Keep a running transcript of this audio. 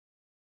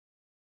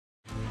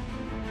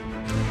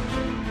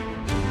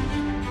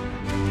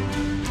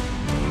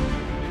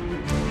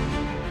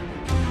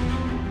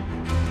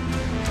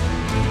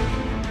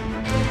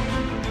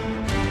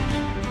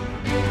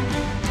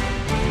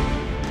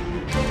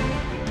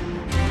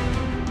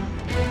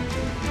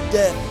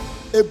The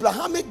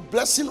Abrahamic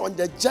blessing on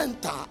the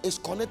Gentile is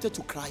connected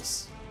to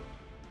Christ.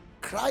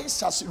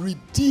 Christ has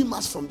redeemed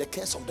us from the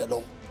curse of the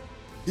law.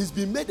 He's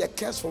been made a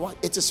curse for one.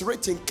 It is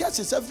written, curse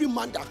is every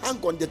man that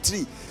hang on the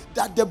tree,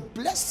 that the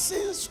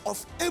blessings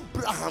of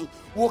Abraham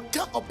will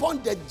come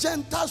upon the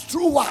Gentiles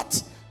through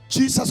what?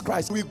 Jesus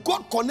Christ. We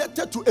got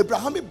connected to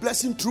Abrahamic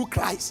blessing through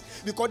Christ,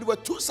 because there were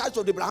two sides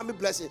of the Abrahamic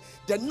blessing,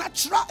 the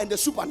natural and the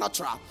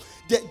supernatural.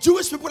 The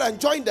Jewish people are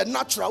enjoying the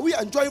natural, we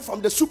are enjoying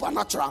from the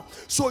supernatural.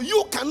 So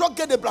you cannot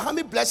get the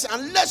Abrahamic blessing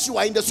unless you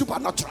are in the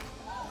supernatural.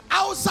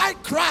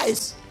 Outside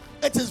Christ,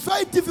 it is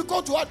very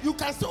difficult to have. You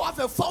can still have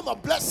a form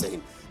of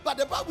blessing, but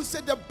the Bible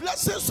said the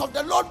blessings of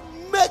the Lord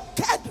make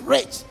it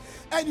rich,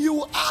 and you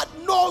will add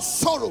no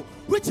sorrow,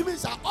 which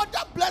means that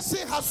other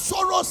blessing has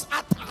sorrows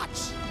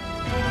attached.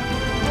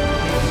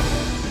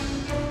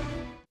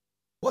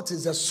 What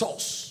is the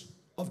source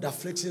of the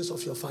afflictions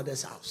of your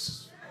father's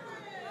house?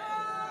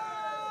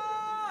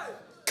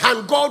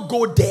 Can God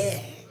go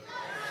there?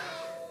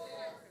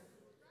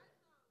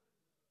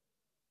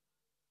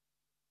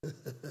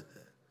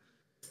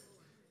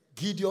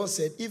 Gideon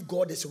said, if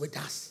God is with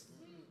us,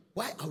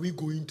 why are we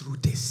going through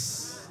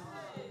this?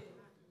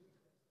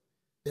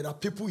 There are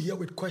people here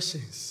with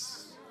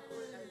questions.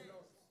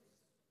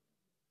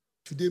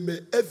 Today, may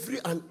every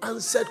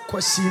unanswered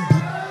question be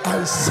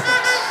answered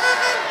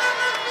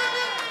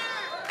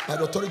by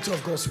the authority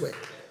of God's word.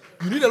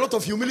 You need a lot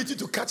of humility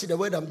to catch the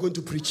word I'm going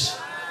to preach.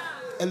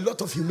 A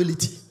lot of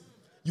humility.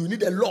 You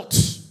need a lot.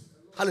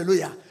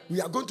 Hallelujah.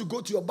 We are going to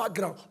go to your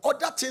background.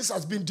 Other things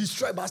has been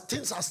destroyed, but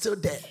things are still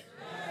there.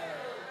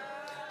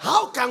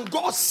 How can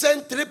God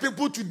send 3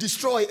 people to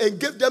destroy and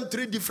give them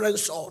 3 different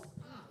swords?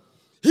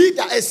 He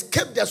that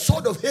escaped the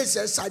sword of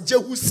Hazael,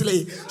 Jehu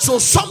slay. So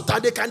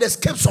sometimes they can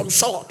escape some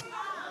sword.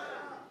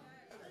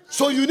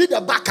 So you need a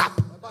backup.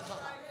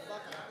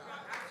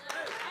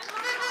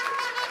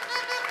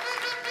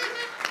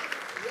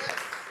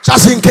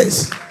 Just in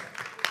case.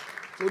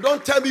 So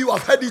don't tell me you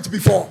have heard it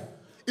before.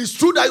 It's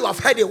true that you have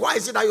heard it. Why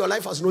is it that your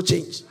life has no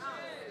change?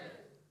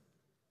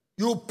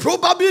 You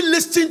probably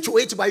listened to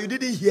it, but you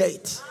didn't hear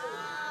it.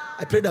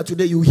 I pray that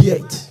today you hear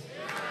it.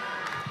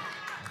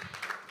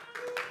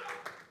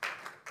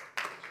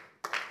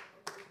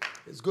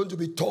 It's going to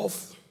be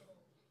tough.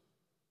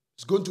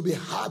 It's going to be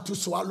hard to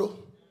swallow,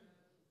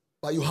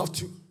 but you have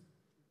to.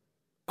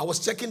 I was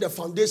checking the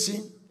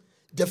foundation,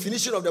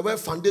 definition of the word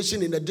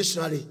foundation in the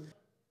dictionary,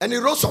 and he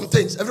wrote some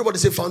things. Everybody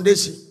say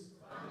foundation.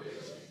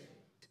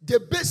 The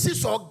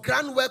basis or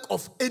groundwork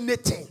of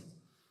anything.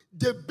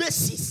 The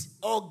basis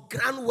or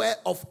groundwork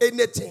of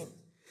anything.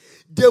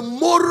 The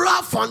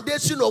moral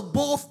foundation of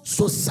both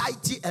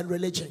society and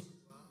religion.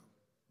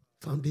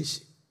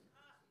 Foundation.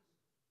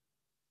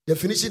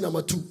 Definition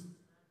number 2.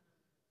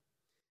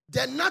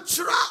 The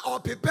natural or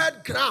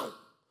prepared ground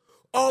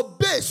or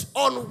base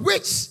on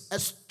which a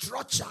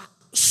structure,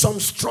 some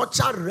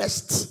structure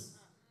rests.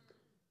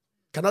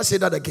 Can I say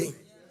that again?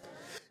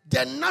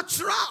 The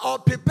natural or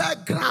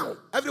prepared ground.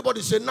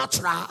 Everybody say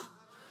natural.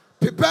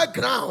 Prepared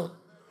ground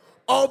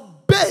or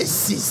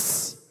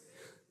basis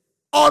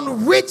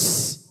on which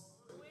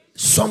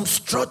some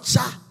structure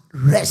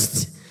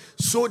rests.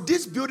 So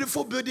this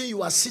beautiful building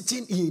you are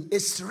sitting in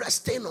is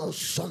resting on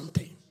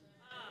something.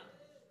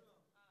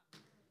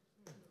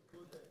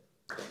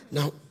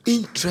 Now,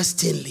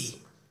 interestingly,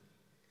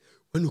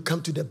 when you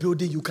come to the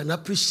building, you can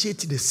appreciate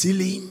the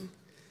ceiling.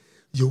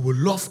 You will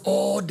love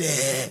all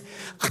the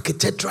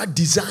architectural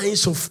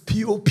designs of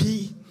POP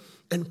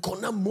and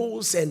corner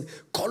molds and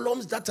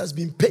columns that has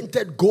been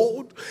painted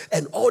gold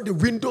and all the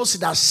windows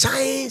that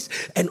shines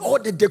and all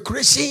the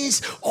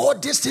decorations. All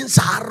these things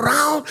are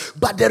around,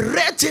 but the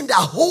red thing that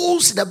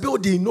holds the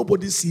building,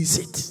 nobody sees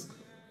it.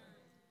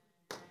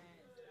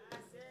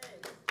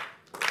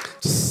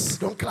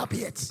 Don't clap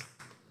yet.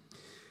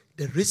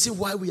 The reason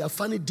why we are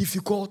finding it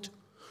difficult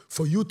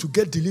for you to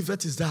get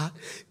delivered is that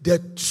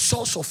the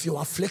source of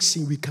your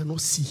affliction we cannot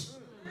see.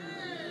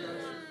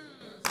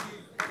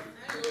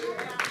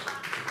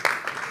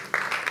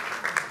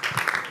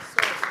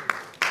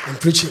 I'm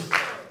preaching.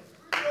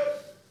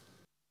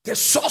 The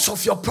source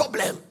of your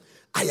problem.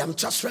 I am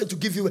just trying to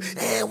give you.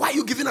 Why are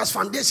you giving us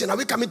foundation? Are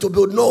we coming to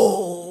build?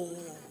 No.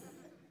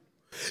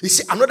 You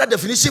see, another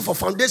definition for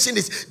foundation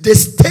is the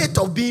state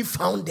of being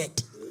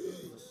founded.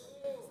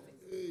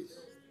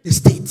 The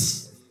state.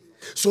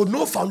 So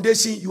no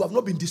foundation, you have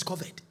not been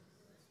discovered.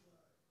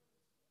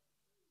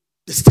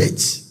 The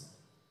state.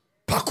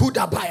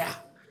 Pakudabaya.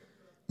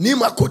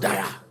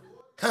 Nimakodaya.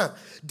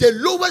 The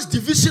lowest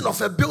division of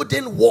a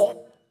building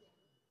wall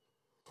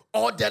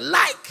or the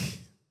like,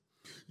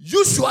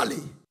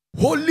 usually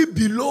wholly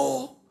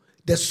below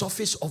the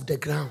surface of the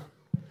ground.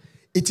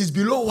 It is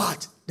below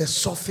what? The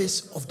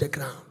surface of the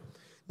ground.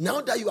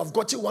 Now that you have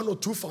gotten 1 or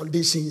 2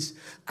 foundations,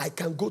 I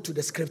can go to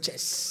the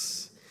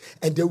scriptures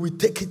and then we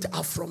take it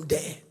up from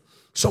there.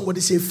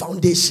 Somebody say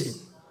foundation.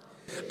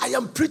 I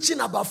am preaching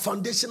about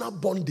foundational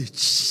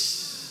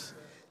bondage.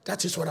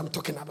 That is what I'm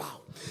talking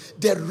about.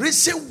 The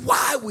reason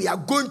why we are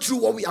going through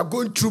what we are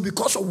going through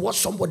because of what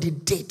somebody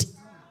did.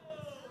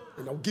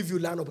 And I'll give you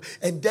land up.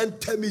 And then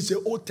tell me it's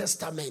the Old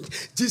Testament.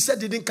 Jesus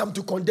didn't come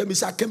to condemn. He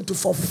said, I came to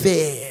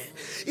fulfill.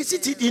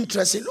 Isn't it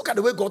interesting? Look at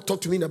the way God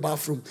talked to me in the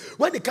bathroom.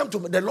 When it comes to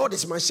the Lord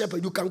is my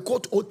shepherd, you can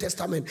quote Old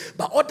Testament.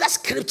 But other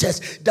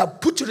scriptures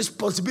that put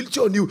responsibility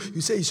on you,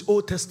 you say it's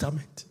Old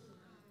Testament.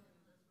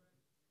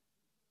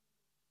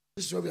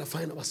 This is where we are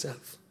finding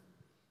ourselves.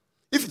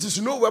 If it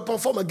is no weapon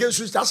formed against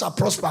you that shall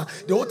prosper,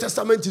 the Old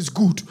Testament is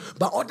good.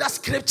 But other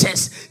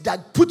scriptures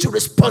that put your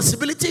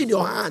responsibility in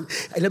your hand,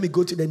 and let me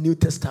go to the New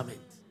Testament.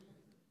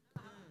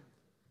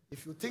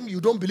 If you think you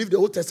don't believe the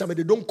Old Testament,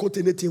 they don't quote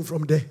anything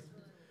from there.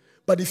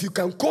 But if you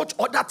can quote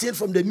other things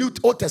from the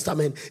Old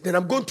Testament, then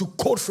I'm going to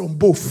quote from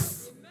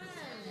both.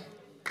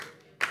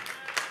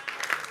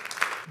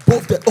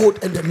 Both the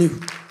old and the new.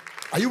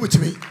 Are you with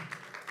me?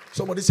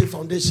 Somebody say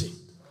foundation.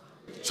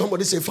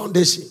 Somebody say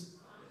foundation.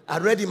 I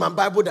read in my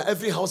Bible that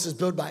every house is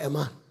built by a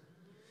man.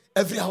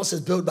 Every house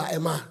is built by a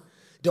man.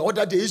 The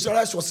other day,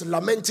 Israelites was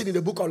lamenting in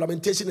the book of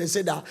Lamentation and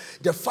said that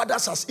the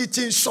fathers has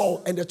eaten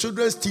salt and the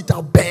children's teeth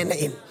are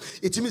burning.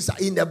 It means that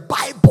in the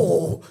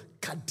Bible,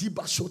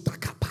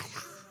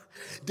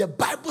 the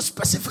Bible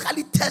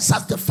specifically tells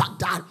us the fact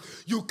that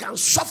you can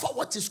suffer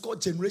what is called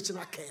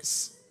generational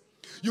curse.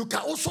 You can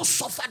also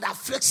suffer the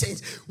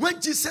afflictions. When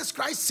Jesus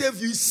Christ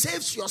saves you, he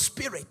saves your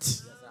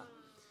spirit.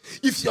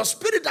 If your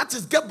spirit that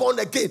is get born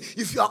again,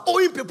 if you are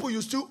owing people,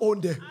 you still own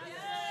them.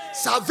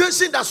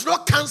 Salvation does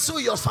not cancel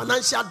your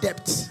financial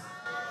debt.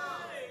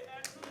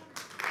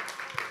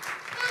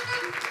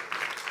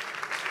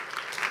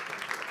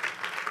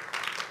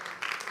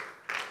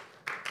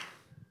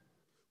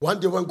 One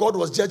day when God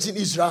was judging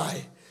Israel,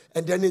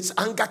 and then his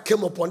anger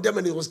came upon them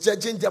and he was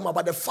judging them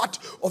about the fact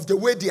of the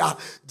way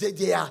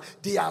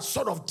they are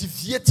sort of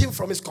deviating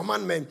from his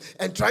commandment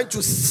and trying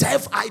to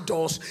serve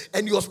idols,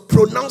 and he was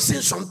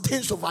pronouncing some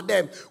things over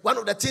them. One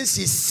of the things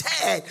he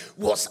said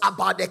was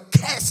about the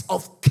curse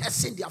of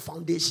cursing their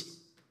foundation.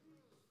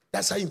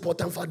 That's how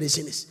important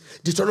foundation is.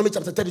 Deuteronomy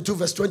chapter 32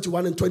 verse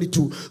 21 and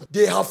 22.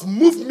 They have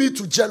moved me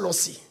to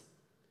jealousy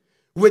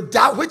with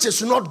that which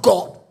is not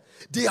God.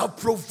 They have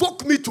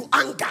provoked me to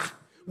anger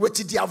with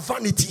their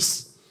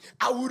vanities.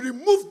 I will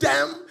remove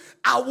them.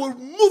 I will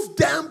move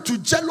them to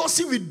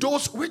jealousy with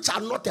those which are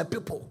not a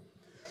people.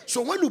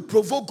 So when you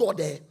provoke God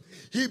there,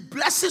 he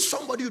blesses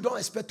somebody you don't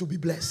expect to be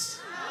blessed.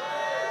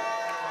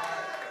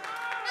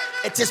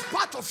 It is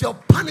part of your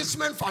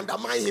punishment for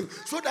undermining him,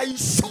 so that he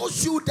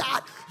shows you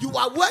that you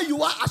are where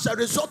you are as a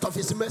result of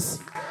his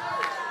mercy.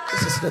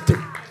 This is the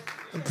thing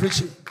I'm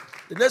preaching.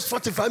 The next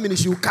 45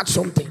 minutes you will catch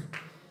something.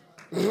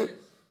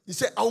 He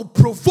said, I will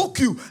provoke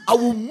you. I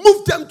will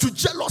move them to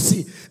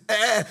jealousy.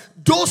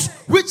 Those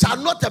which are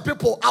not a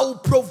people, I will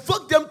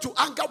provoke them to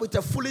anger with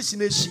a foolish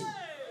nation.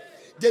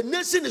 The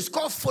nation is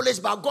called foolish,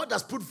 but God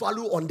has put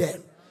value on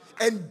them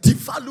and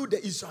devalue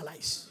the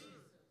Israelites.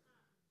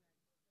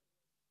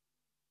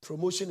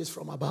 Promotion is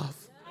from above.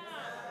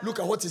 Look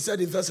at what he said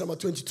in verse number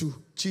 22.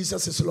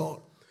 Jesus is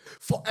Lord.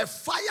 For a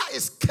fire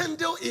is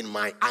kindled in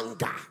my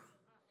anger.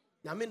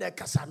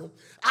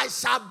 I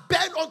shall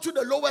burn unto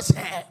the lowest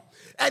hair,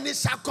 and it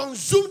shall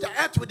consume the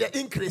earth with the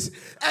increase,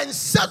 and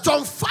set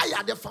on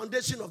fire the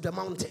foundation of the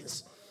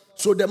mountains.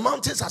 So the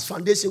mountains as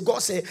foundation,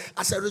 God said,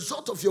 as a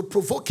result of your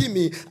provoking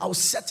me, I will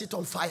set it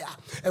on fire.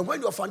 And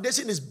when your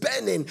foundation is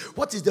burning,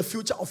 what is the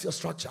future of your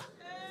structure?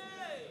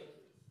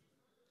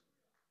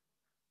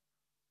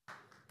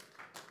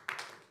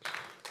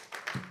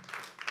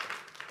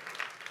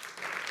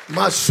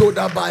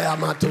 Masoda baya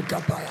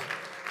matoka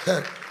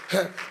baya.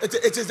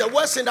 It is the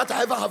worst thing that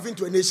I ever have been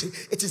to a nation.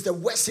 It is the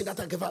worst thing that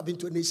I ever have been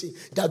to a nation.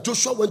 That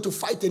Joshua went to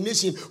fight a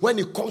nation. When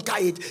he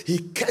conquered it, he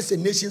cursed the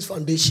nation's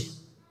foundation.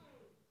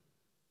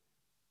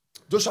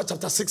 Joshua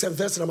chapter 6 and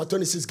verse number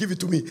 26. Give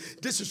it to me.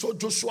 This is what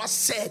Joshua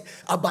said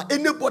about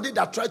anybody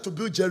that tried to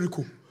build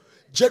Jericho.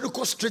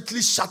 Jericho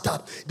strictly shut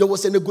up. There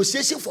was a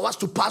negotiation for us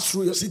to pass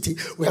through your city.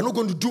 We are not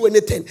going to do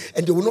anything,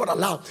 and they will not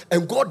allow.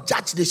 And God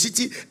judged the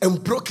city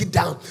and broke it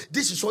down.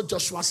 This is what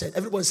Joshua said.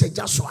 Everyone said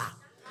Joshua.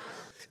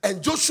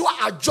 And Joshua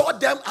adjured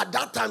them at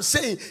that time,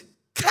 saying,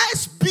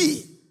 cursed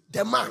be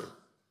the man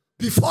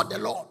before the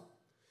Lord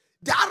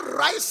that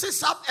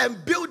rises up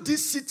and build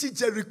this city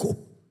Jericho.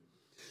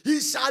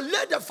 He shall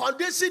lay the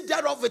foundation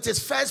thereof with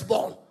his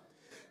firstborn,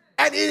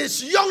 and in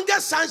his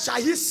youngest son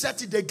shall he set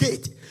the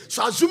gate.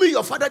 So assuming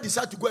your father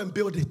decided to go and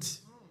build it.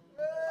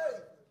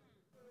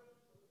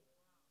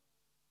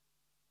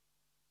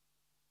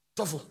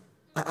 Tofu,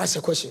 I ask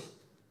a question.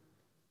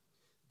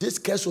 This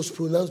curse was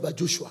pronounced by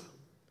Joshua.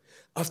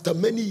 After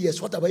many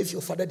years, what about if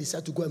your father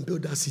decided to go and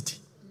build that city?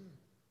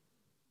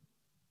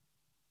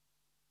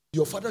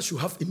 Your father should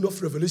have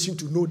enough revelation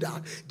to know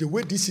that the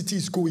way this city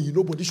is going,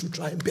 nobody should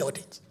try and build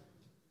it.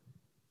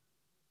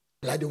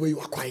 Like the way you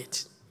are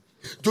quiet.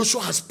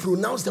 Joshua has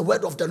pronounced the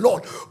word of the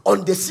Lord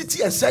on the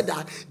city and said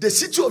that the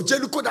city of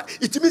Jericho, that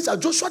it means that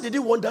Joshua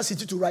didn't want that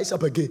city to rise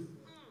up again.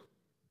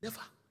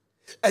 Never.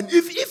 And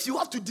if you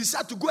have to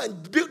decide to go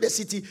and build the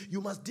city,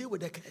 you must deal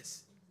with the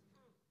curse.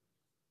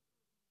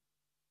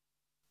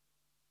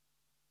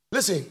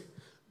 Listen,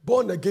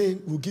 born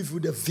again will give you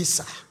the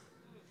visa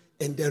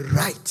and the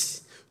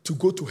right to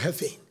go to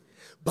heaven.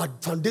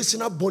 But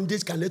foundational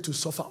bondage can lead to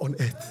suffer on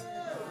earth.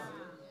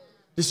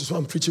 This is why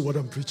I'm preaching what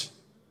I'm preaching.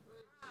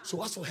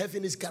 So as for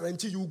heaven is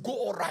guaranteed, you go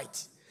all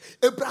right.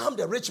 Abraham,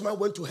 the rich man,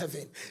 went to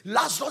heaven.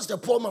 Lazarus, the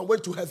poor man,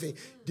 went to heaven.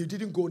 They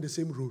didn't go on the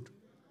same road.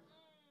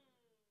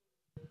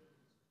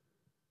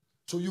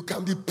 So you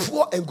can be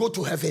poor and go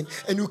to heaven,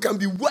 and you can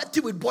be wealthy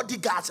with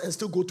bodyguards and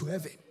still go to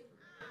heaven.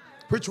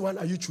 Which one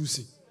are you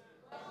choosing?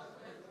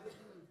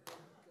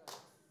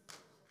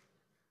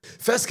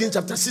 1 Kings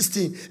chapter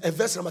 16 and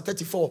verse number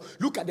 34.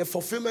 Look at the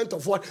fulfillment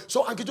of what.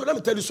 So, Ankito, let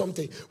me tell you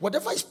something.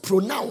 Whatever is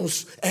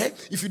pronounced,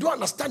 if you don't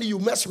understand it, you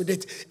mess with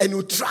it and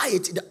you try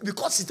it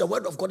because it's the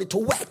word of God, it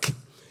will work.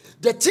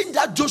 The thing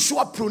that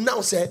Joshua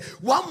pronounced,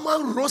 one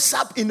man rose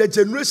up in a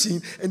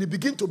generation and he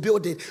began to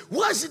build it.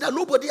 Why is it that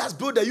nobody has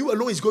built it? You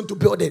alone is going to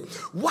build it.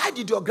 Why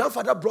did your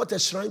grandfather brought a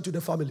shrine to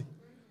the family?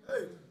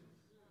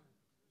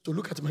 So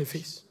look at my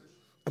face.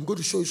 I'm going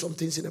to show you some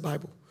things in the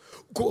Bible.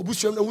 You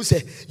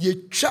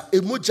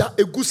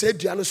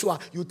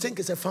think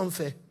it's a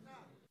fanfare.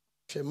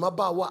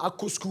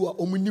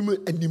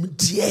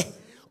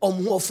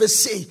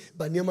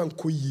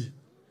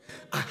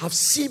 I have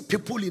seen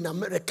people in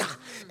America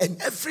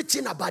and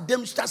everything about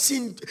them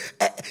doesn't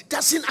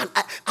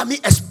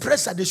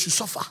express that they should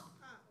suffer.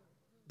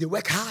 They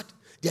work hard,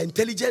 they are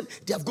intelligent,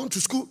 they have gone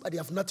to school, but they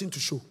have nothing to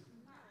show.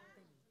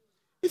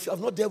 If you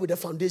have not dealt with the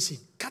foundation,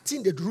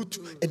 cutting the root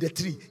and the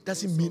tree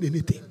doesn't mean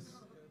anything.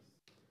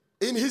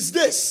 In his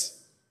days,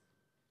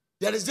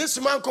 there is this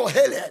man called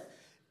Helen,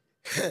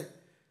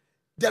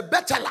 the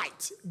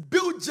Bethelite,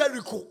 build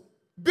Jericho.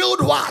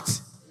 Build what?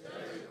 Jericho.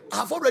 I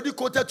have already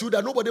quoted to you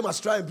that nobody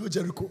must try and build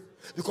Jericho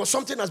because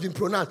something has been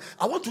pronounced.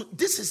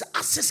 This is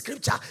access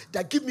scripture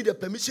that give me the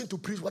permission to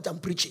preach what I'm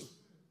preaching.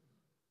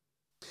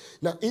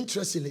 Now,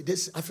 interestingly,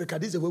 this Africa,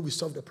 this is the way we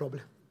solve the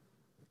problem.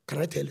 Can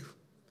I tell you?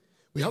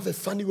 We have a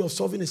funny way of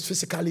solving it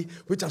physically,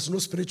 which has no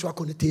spiritual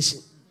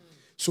connotation.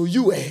 So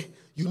you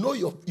know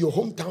your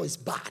hometown is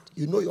bad.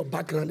 You know your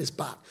background is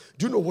bad.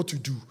 Do you know what to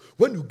do?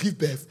 When you give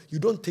birth, you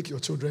don't take your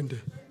children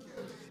there.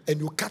 And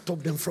you cut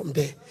off them from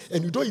there.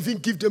 And you don't even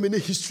give them any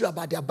history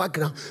about their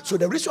background. So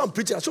the reason I'm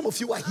preaching, some of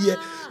you are here,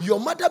 your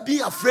mother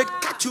being afraid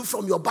cut you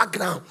from your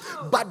background.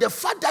 But the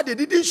fact that they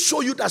didn't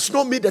show you does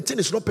not mean the thing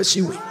is not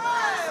pursuing.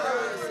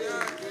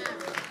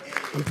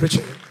 I'm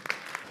preaching.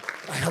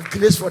 I have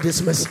grace for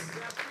this message.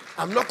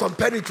 I'm not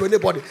comparing to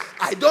anybody.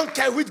 I don't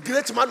care which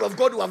great man of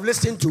God you have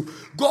listened to.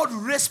 God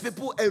raised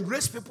people and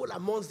raised people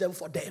amongst them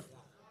for them.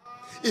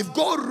 If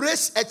God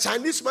raised a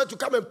Chinese man to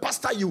come and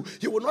pastor you,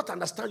 he will not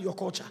understand your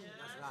culture.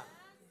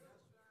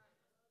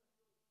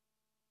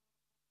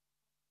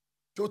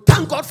 So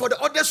thank God for the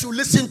others you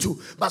listen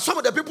to. But some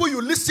of the people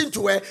you listen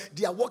to,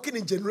 they are walking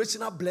in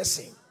generational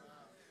blessing.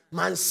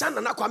 My son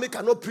Nana Kwame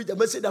cannot preach the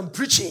message I'm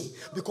preaching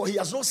because he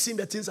has not seen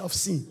the things I've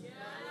seen.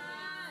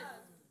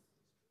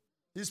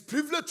 He's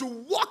privileged to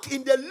walk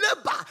in the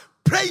labor,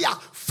 prayer,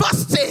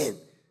 fasting,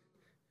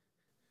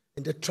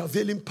 and the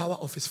travailing power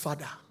of his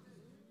father.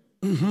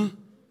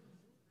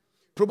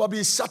 Probably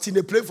he sat in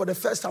a plane for the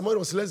first time when I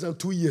was less than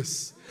 2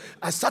 years.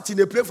 I sat in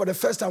a plane for the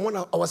first time when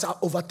I was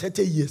over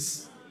 30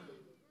 years.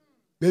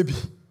 Maybe.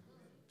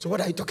 So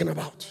what are you talking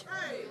about?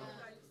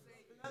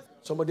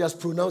 Somebody has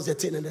pronounced the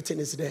thing and the thing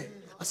is there.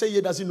 I say he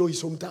doesn't know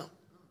his hometown.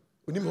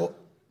 Unimo.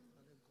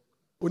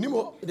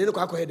 He didn't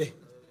go there.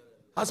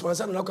 As my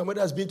son and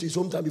has been to his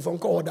hometown before.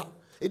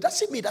 It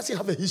doesn't mean it doesn't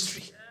have a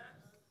history.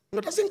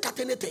 It doesn't cut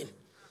anything.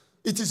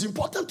 It is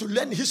important to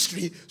learn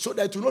history so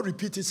that it will not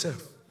repeat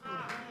itself.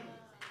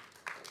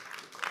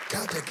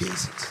 Guard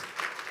against it.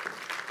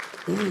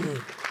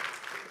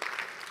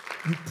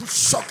 You put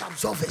shock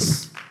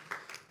absorbers.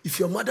 If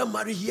your mother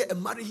marry here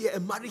and marry here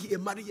and marry here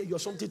and marry here, you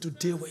have something to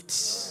deal with.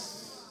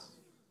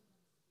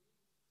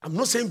 I'm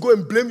not saying go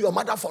and blame your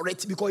mother for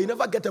it because you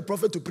never get a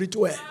prophet to preach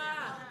to her.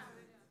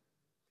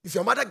 If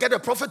your mother get a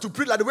prophet to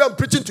preach like the way I'm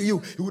preaching to you,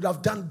 he would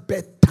have done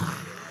better.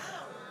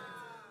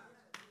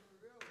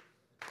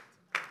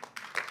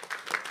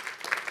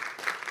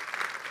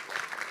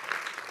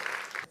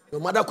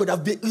 Your mother could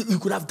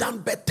have done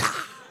better.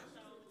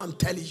 I'm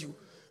telling you.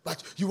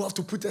 But you have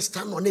to put a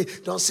stand on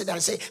it. Don't sit there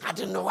and say, I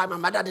didn't know why my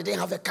mother didn't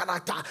have a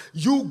character.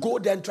 You go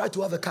there and try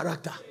to have a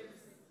character.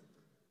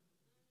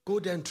 Go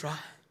there and try.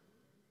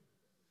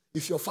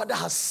 If your father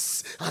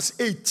has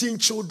 18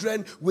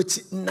 children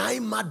with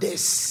 9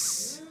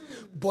 mothers,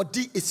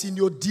 body is in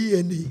your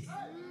DNA.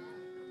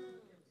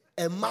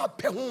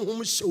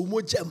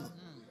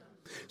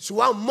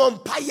 So I'm mom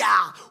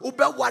paya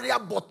ube warrior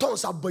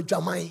buttons are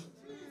bojamai.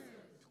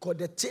 Because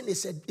the thing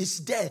is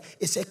there.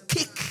 It's a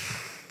kick.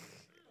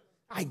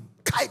 I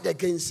guide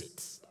against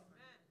it.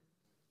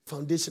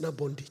 Foundational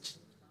bondage.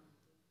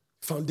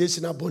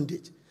 Foundational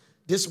bondage.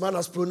 This man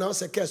has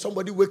pronounced a curse.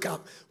 Somebody wake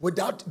up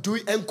without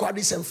doing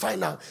inquiries and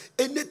find out.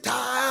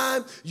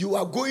 Anytime you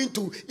are going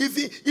to,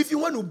 if you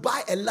want to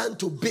buy a land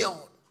to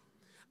build,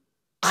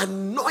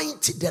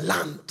 anoint the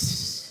land.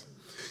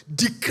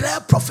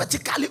 Declare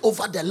prophetically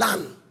over the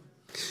land.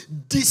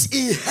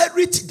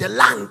 Disinherit the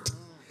land.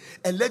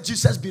 And let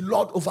Jesus be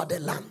Lord over the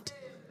land.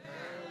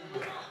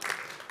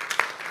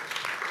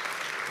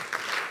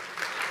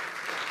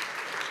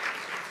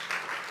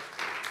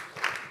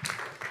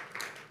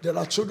 There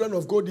are children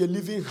of God, they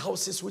live in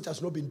houses which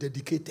has not been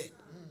dedicated.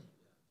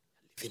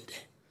 Living there.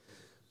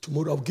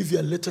 Tomorrow I'll give you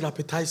a little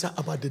appetizer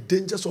about the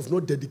dangers of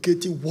not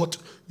dedicating what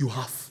you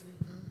have.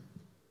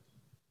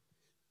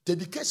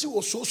 Dedication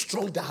was so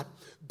strong that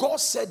God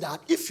said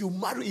that if you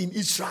marry in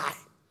Israel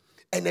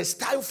and it's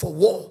time for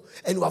war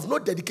and you have no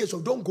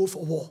dedication, don't go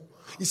for war.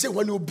 He said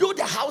when you build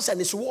a house and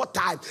it's war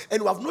time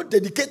and you have not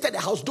dedicated the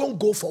house, don't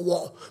go for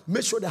war.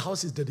 Make sure the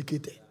house is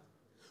dedicated.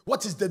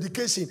 What is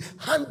dedication?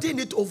 Handing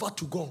it over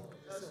to God.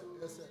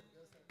 Yes, sir.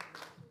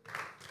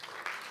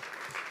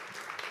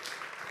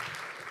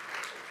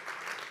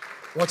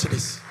 Watch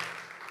this.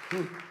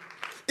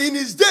 In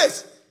his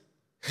days,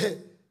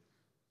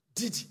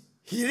 did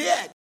he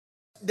read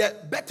the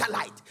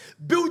Bethelite,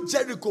 built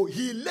Jericho.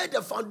 He laid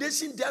the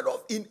foundation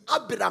thereof in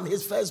Abiram,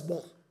 his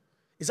firstborn.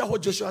 Is that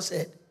what Joshua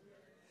said?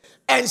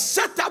 And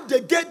set up the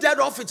gate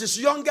thereof with his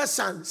younger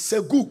son,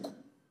 Segub,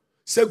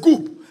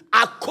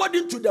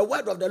 according to the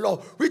word of the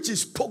Lord, which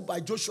is spoke by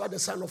Joshua, the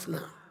son of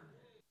Nun.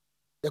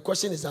 The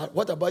question is that,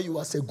 what about you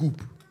as Segub?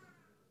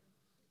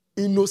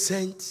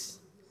 Innocent,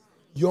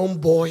 young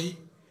boy,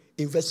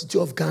 University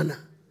of Ghana.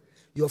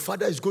 Your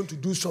father is going to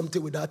do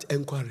something without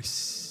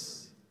enquiries.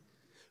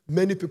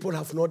 Many people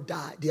have not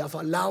died. They have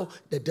allowed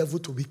the devil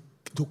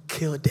to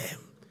kill them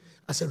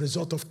as a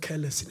result of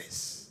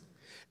carelessness.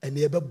 And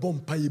they have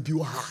bomb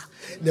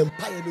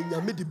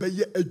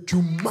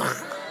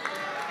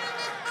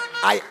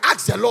I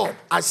asked the Lord,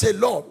 I said,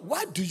 Lord,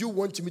 why do you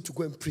want me to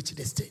go and preach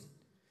this thing?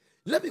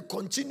 Let me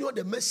continue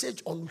the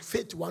message on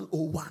Faith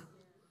 101.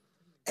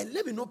 And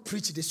let me not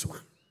preach this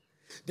one.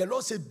 The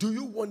Lord said, do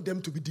you want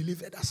them to be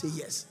delivered? I said,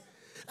 yes.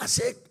 I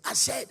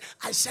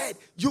said,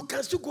 you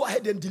can still go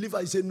ahead and deliver.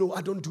 He said, no,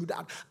 I don't do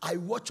that. I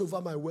watch over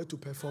my word to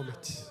perform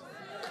it.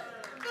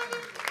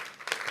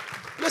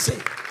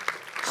 Listen,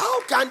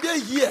 how can they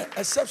hear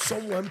except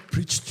someone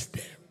preached to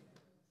them?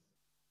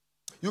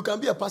 You can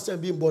be a pastor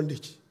and be in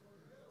bondage.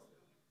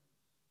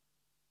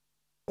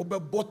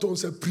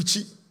 Buttons and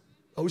preaching.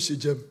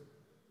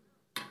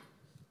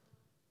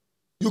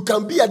 You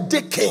can be a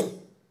deacon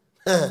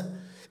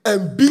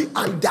and be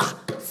under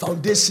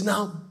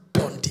foundational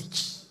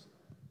bondage.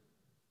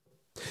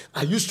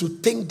 I used to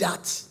think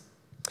that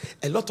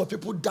a lot of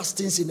people does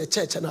things in the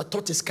church, and I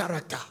thought it's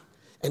character,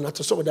 and I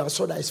saw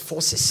that it's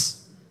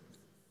forces.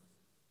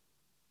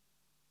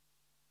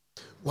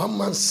 One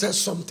man said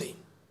something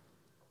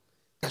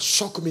that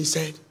shocked me. He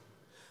said,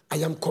 I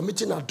am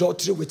committing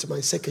adultery with my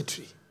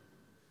secretary.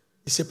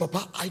 He said,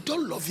 Papa, I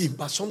don't love him,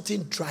 but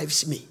something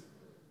drives me.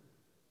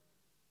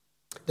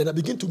 Then I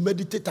begin to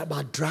meditate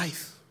about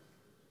drive.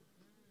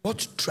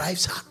 What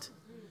drives heart?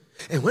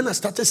 And when I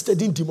started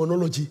studying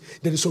demonology,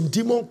 there is some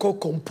demon called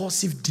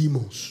compulsive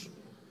demons.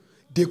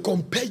 They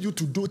compel you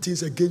to do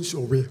things against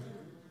your will.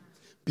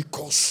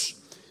 Because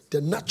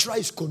the natural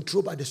is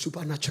controlled by the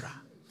supernatural.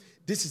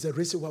 This is the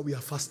reason why we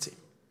are fasting.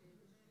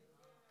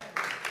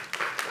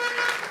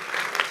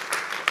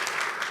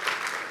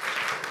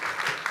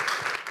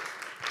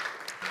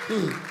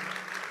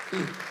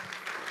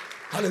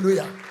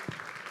 Hallelujah.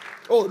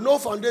 Oh, no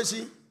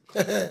foundation.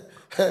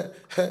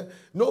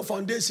 No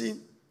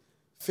foundation.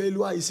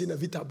 Failure is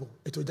inevitable.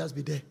 It will just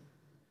be there.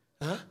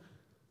 Huh?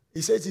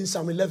 He says in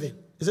Psalm 11.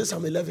 Is it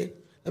Psalm 11?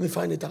 Let me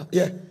find it out.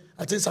 Yeah.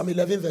 I think Psalm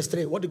 11 verse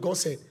 3. What did God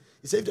say?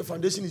 He said if the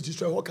foundation is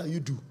destroyed, what can you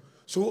do?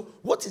 So,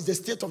 what is the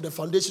state of the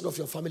foundation of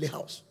your family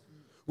house?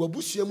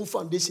 Wabusiemu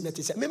foundation that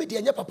is. Maybe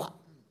the papa.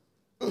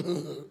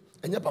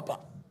 Anya papa.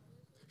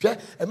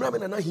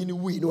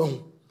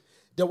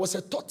 There was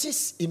a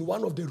tortoise in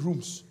one of the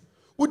rooms.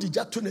 Who did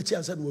that turn the chair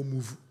and said we'll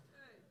move?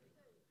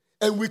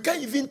 And we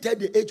can't even tell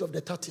the age of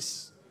the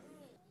tortoise.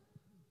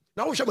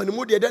 Now we shall be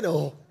moved there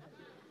now.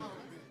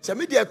 Say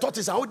me the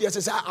tortoise out there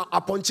say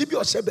upon chibi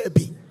or say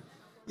baby.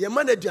 Your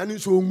man aduane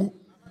so mu.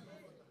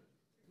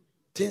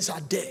 Things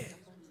are there.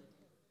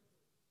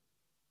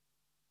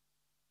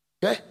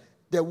 Okay?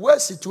 The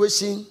worst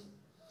situation,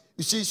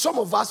 you see, some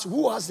of us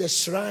who has the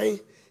shrine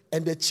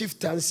and the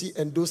chieftaincy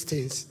and those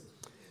things,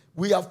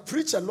 we have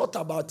preached a lot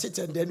about it,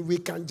 and then we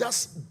can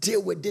just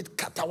deal with it,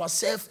 cut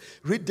ourselves,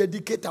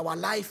 rededicate our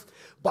life.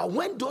 But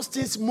when those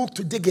things move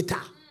to digital,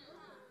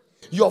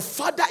 your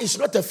father is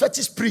not a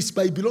fetish priest,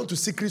 but he belongs to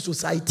secret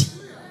society.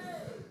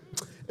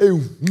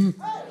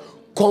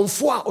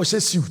 Comfort or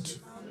suit.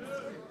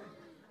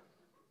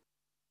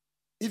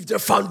 If the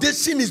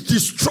foundation is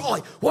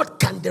destroyed, what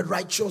can the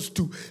righteous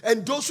do?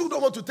 And those who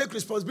don't want to take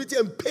responsibility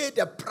and pay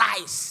the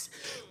price.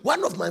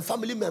 One of my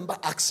family members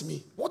asked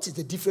me, what is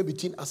the difference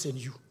between us and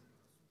you?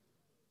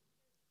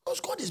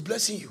 Because God is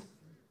blessing you.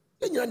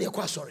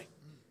 Sorry.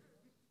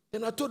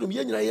 And I told him,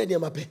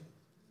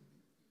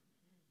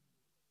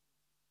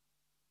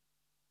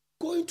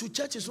 going to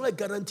church is not a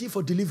guarantee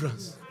for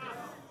deliverance.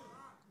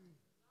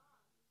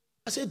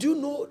 I said,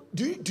 do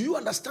you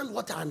understand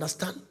what I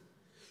understand?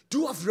 Do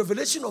you have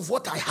revelation of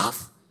what I have?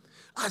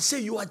 I say,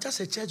 you are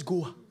just a church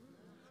goer.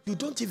 You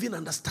don't even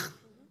understand.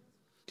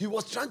 He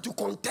was trying to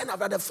contend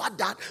about the fact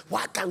that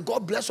why can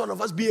God bless one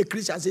of us be a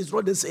Christian? I say, it's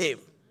not the same.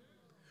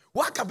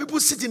 Why can people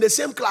sit in the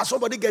same class?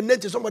 Somebody get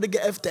 90, somebody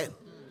get F10.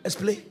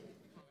 Explain.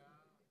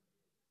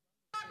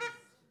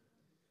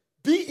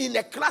 in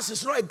a class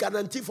is not a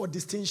guarantee for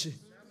distinction.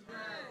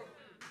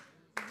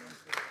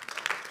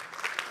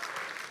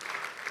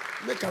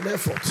 Make an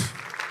effort.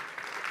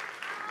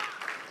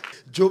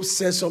 Job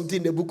says something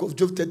in the book of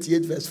Job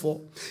 38 verse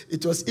 4.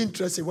 It was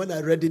interesting when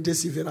I read it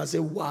this evening. I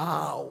said,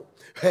 wow.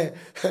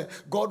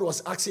 God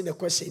was asking a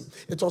question.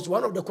 It was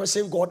one of the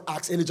questions God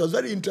asked, and it was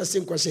a very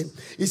interesting question.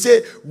 He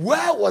said,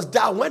 where was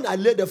that when I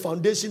laid the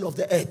foundation of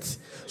the earth?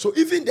 So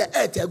even the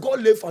earth,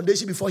 God laid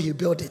foundation before he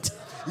built it.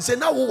 He said,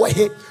 now we're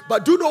here.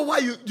 But do you know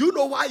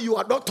why you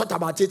are not taught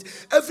about it?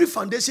 Every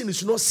foundation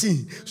is not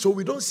seen, so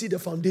we don't see the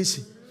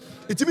foundation.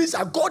 It means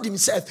that God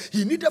himself,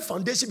 he needed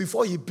foundation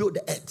before he built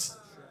the earth.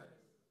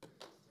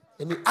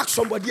 And he asked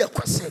somebody a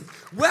question.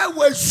 Where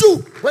were you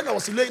when I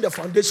was laying the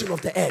foundation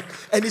of the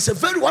earth? And it's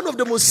one of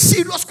the most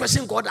serious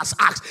questions God has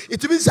asked.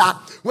 It means that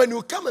when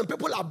you come and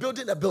people are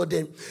building a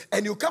building,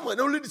 and you come and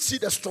only see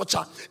the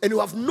structure, and you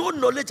have no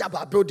knowledge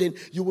about building,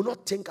 you will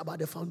not think about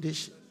the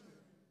foundation.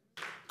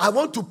 I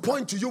want to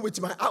point to you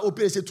with my eye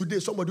open and say, today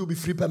somebody will be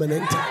free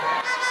permanently.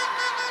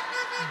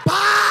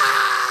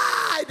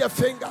 By the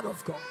finger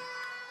of God.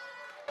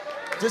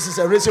 This is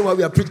a reason why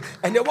we are preaching.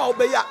 And then what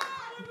obey?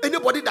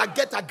 Anybody that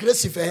gets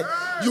aggressive,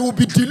 you will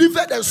be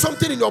delivered and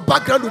something in your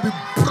background will be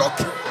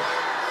broken.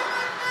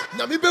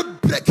 Now maybe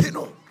breaking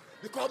on.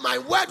 Because my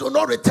word will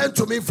not return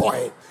to me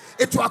void.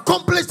 It will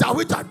accomplish that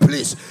which I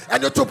please.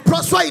 And it will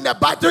prosper in the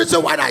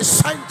battle when I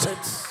sent it.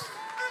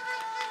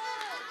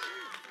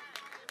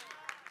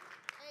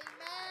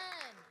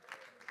 Amen.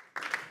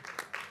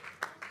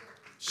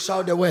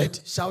 Shout the word.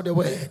 Shout the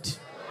word.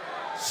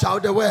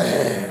 Shout the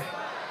word.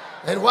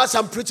 And whilst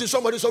I'm preaching,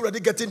 somebody's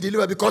already getting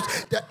delivered because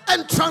the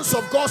entrance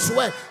of God's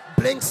word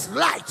brings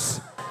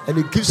light and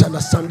it gives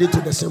understanding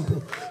to the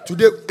simple.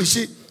 Today, you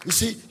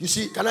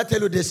see, can I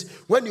tell you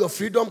this? When your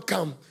freedom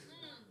comes,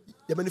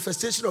 the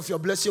manifestation of your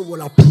blessing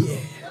will appear.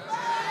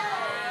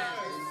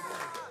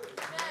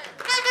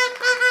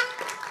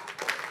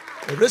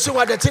 The reason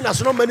why the thing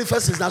has not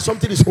manifested is that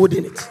something is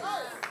holding it.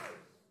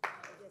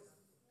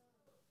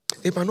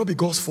 It might not be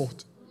God's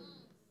fault.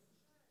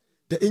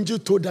 The angel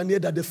told Daniel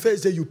that the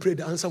first day you prayed,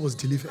 the answer was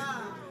delivered.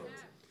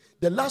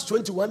 The last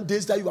 21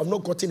 days that you have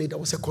not gotten it, there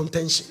was a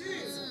contention.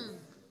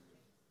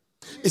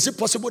 Is it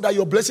possible that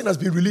your blessing has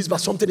been released, but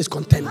something is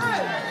contending?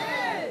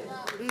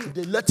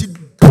 They let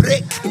it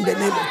break in the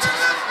name of Jesus.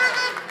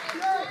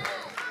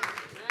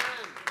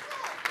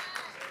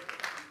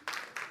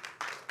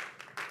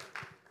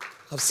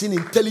 I've seen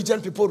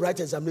intelligent people write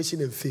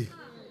examination and fail.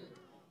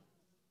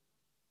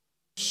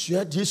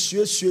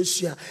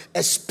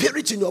 A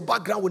spirit in your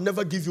background will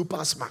never give you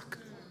pass mark.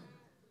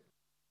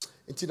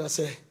 Until I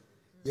say,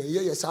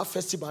 yes, our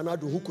festival now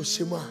do who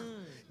shema.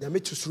 Ya me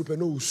to strupe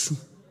no usu.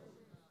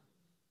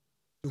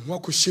 You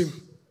walk shame.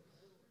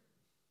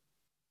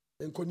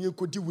 Yenkoni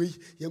ekodi we,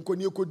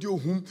 yenkoni ekodi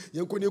ohum,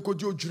 yenkoni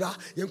ekodi ojura,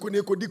 yenkoni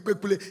ekodi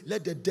pekule.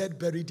 Let the dead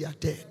bury their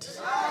dead.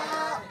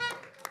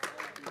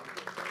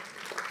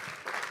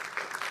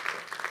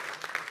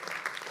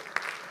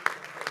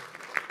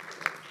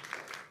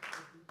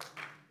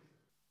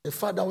 The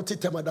father will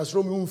tell me that's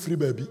wrong. Free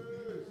baby.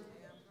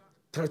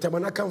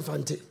 Tratamana can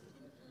fante.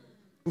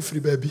 Free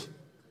baby.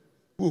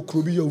 Who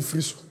could be your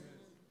free?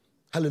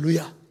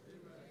 Hallelujah.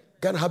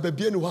 Can have a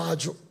bien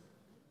wajo.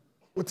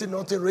 What is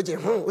not ready?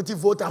 What is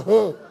vote at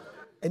home?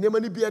 And there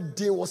may be a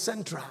day or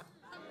central.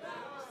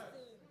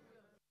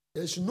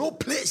 There's no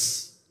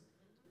place.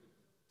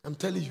 I'm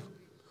telling you.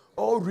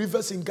 All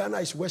rivers in Ghana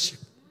is worship.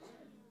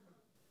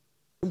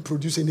 Don't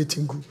produce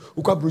anything good.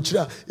 Uka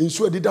bruchira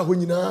insu edida ho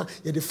nyina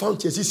ye de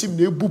fount ye sisim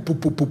na ebu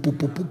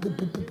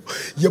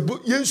ye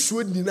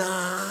yensu nyina.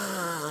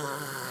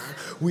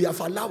 We have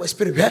allowed a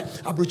spirit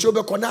abrucho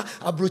be kona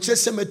abruche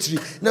cemetery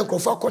na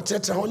nkrofo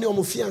akotetra ho ne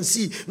omo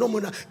fiancé no mo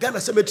na Ghana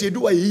cemetery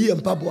do wa yi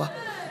empaboa.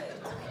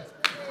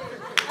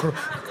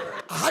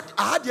 I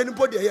had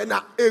anybody here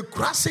na e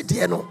krase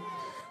de no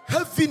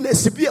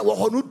heaviness bi e wo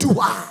ho no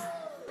duwa.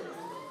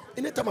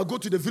 Anytime I go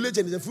to the village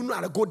and the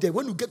funeral, I go there.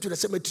 When you get to the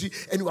cemetery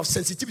and you have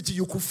sensitivity,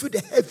 you could feel the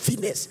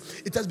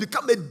heaviness. It has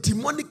become a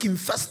demonic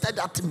infested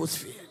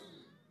atmosphere.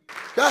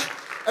 Yeah?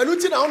 And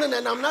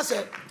I'm not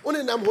saying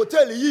only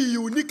hotel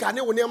unique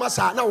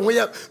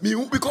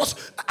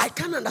because I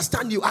can't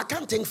understand you. I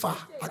can't think far.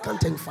 I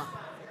can't think far.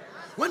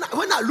 When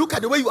I look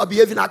at the way you are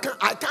behaving, I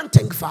can't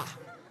think far.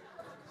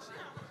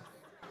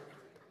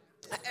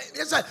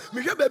 Yes,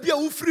 me baby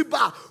a free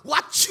bar.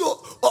 Watch you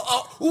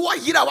or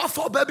yira wa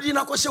for baby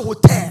na ko she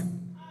hotel.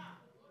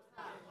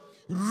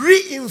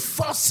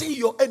 Reinforcing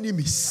your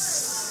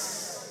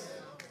enemies.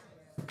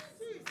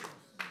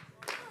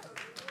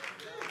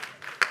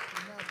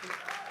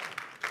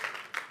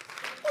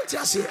 What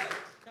you say?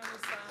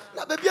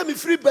 Na baby me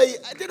free bay.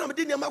 I didn't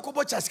need my ko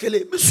bocha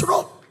skele. Me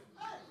sure.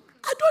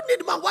 I don't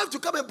need my wife to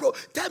come and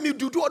tell me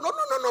do. No.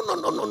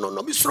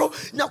 Misro,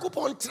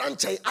 Nyakopon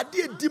tranche,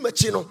 adi di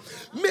machino.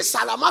 Miss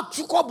Salama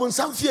tuko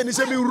bonsam fie ni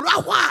se mi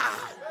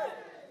rawa.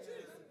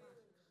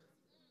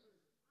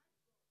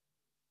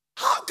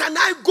 How can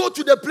I go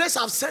to the place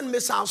I've sent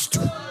missiles to?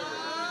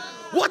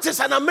 What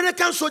is an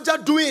American soldier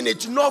doing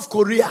in North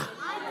Korea?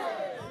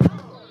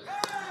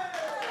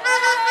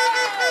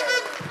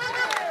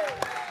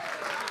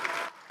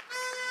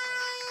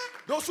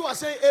 Those who are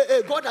saying,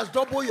 hey, God has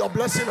doubled your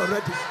blessing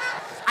already.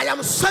 I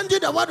am sending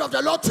the word of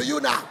the Lord to you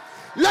now.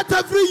 Let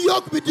every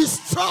yoke be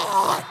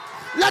destroyed.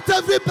 Let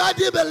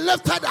everybody be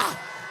lifted up.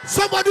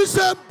 Somebody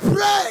say,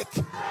 break.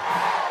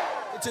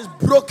 It is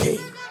broken.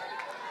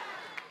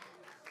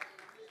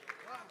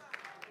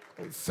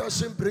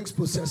 Confession brings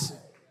possession.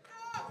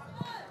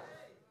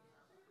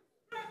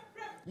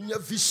 In your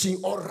vision,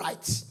 all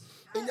right.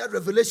 In your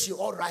revelation,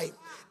 all right.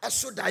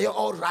 Esodaya,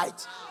 all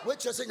right.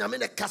 What you're saying, I'm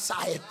in a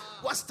kasai.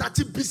 What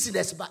started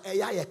business, but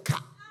a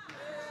car.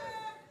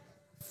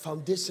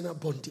 Foundational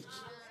bondage.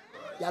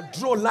 You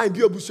draw line,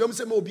 be a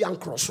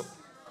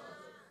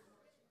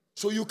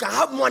so you can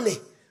have money,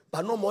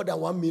 but no more than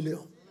 1 million.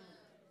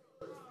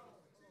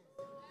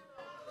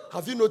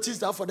 Have you noticed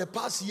that for the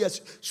past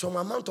years, some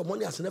amount of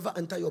money has never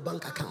entered your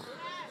bank account?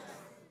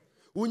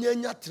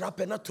 Unyenya trap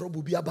na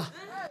trouble biaba.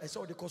 I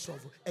saw the cost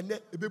of and then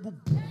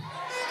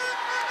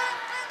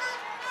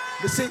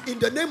they say in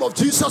the name of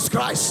Jesus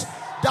Christ,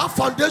 that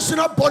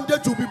foundational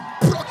bondage will be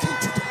broken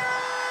today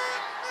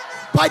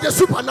by the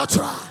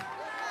supernatural.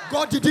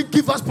 God didn't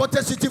give us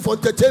potency for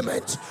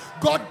entertainment.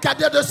 God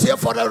gathered us here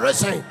for a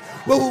reason.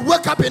 When we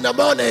wake up in the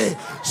morning,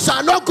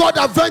 shall not God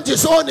avenge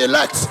his own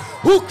elect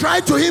who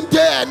cry to him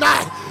day and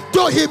night?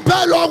 Though he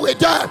bear long with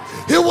them,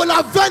 he will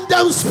avenge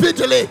them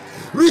speedily.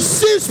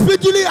 Receive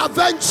speedily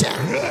avenging.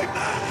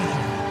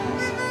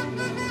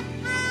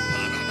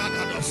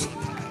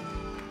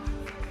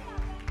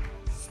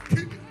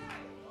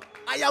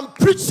 I am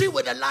preaching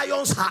with a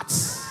lion's heart.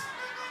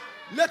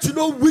 Let you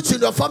know which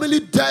in your family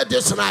died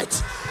this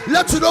night.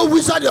 Let you know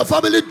which in your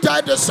family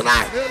died this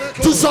night.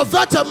 To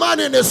subvert a man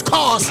in his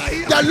cause,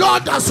 the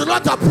Lord does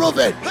not approve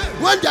it.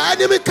 When the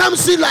enemy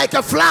comes in like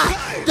a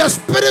fly, the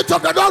Spirit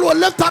of the Lord will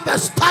lift up a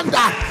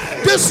standard.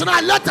 This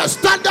night, let the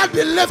standard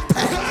be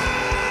lifted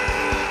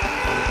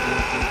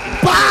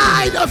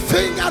by the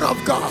finger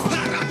of God.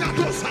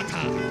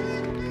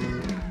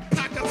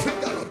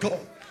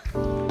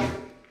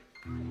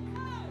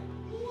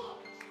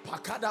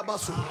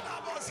 Pakadabasu.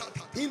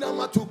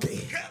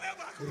 Inamatuke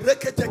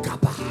Rekete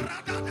Kapa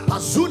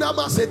Pazuna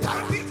Maseta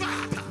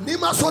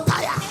Nima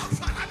Sotaya.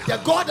 The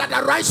God that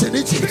arises in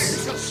Egypt,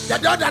 the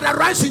God that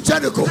arises in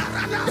Jericho,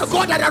 the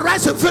God that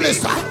arises in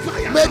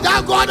Philistine, may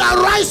that God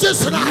arise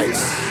this night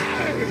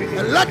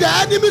and let the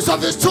enemies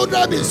of his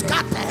children be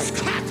scattered.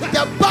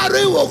 The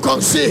barren will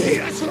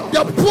conceive,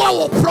 the poor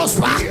will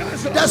prosper,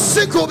 the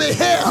sick will be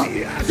healed,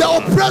 the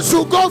oppressed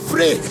will go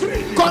free.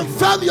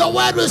 Confirm your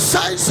word with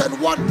signs and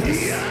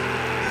wonders.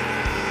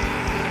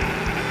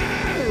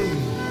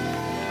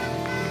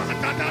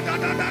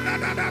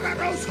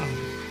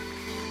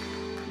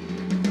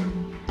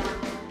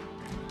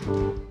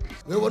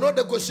 We will not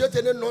negotiate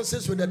any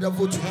nonsense with the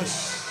devil to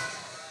us.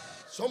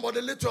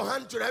 Somebody lift your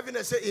hand to heaven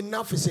and say,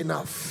 enough is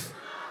enough.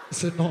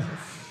 It's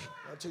enough.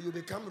 Until you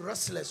become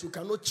restless, you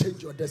cannot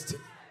change your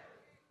destiny.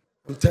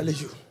 I'm telling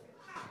you,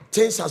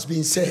 things has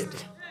been said,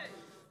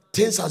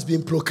 things has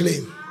been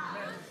proclaimed,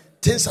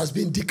 things has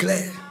been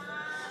declared.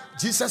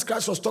 Jesus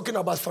Christ was talking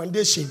about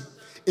foundation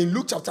in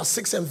Luke chapter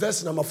 6 and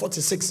verse number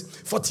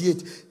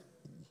 48.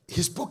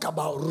 He spoke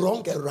about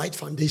wrong and right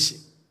foundation.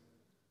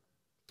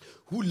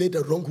 Who laid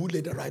the wrong, who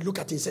laid the right? Look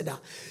at it. He said that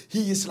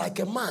he is like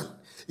a man.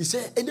 He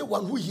said,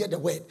 anyone who hear the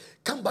word,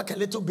 come back a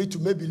little bit to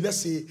maybe, let's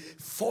say,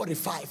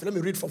 45. Let me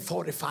read from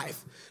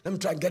 45. Let me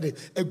try and get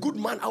it. A good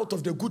man out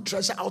of the good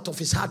treasure, out of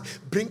his heart,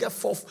 bringeth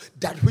forth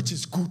that which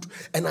is good.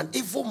 And an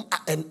evil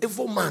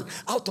man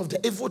out of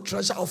the evil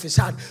treasure of his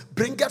heart,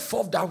 bringeth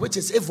forth that which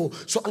is evil.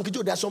 So,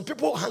 Uncle, there are some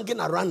people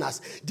hanging around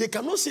us. They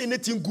cannot say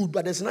anything good,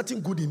 but there's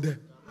nothing good in them.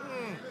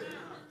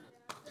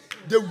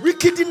 The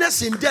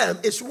wickedness in them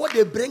is what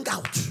they bring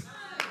out.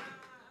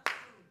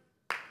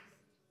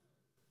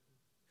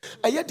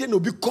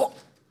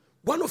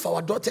 One of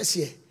our daughters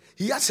here,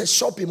 he has a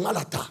shop in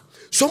Malata.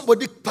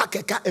 Somebody park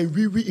a car and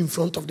wee in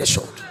front of the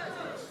shop.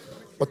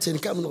 But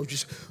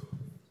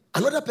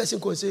another person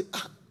can say,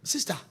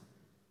 sister,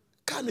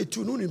 can you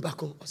tune in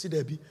back on? I said,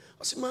 Debbie.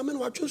 I said, Mama,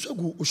 what you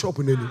go shop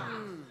on any?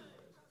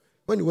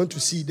 When you want to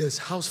see, there's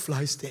house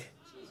flies there.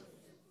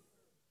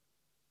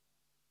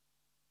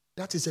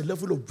 That is a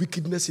level of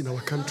wickedness in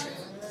our country.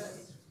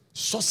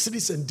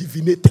 Sorceries and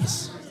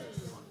divinators.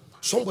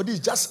 Somebody is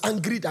just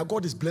angry that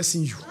God is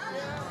blessing you.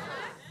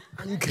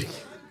 Angry.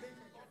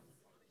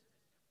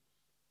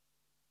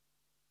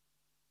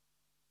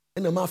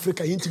 In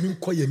Africa,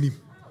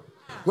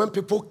 when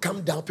people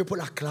come down,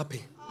 people are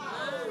clapping.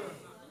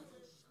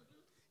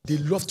 They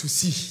love to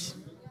see.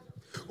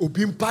 May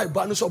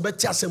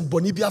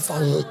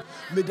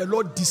the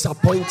Lord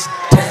disappoint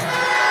them.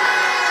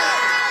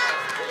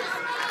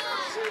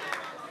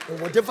 And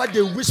whatever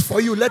they wish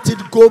for you, let it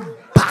go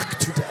back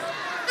to them.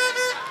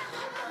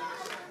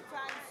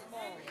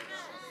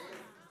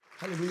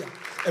 Hallelujah.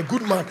 A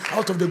good man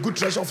out of the good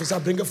treasure of his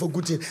heart bringeth forth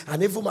good things.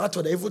 An evil man out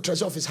of the evil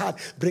treasure of his heart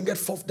bringeth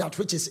forth that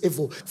which is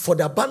evil. For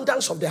the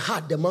abundance of the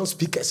heart, the mouth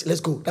speaketh. Let's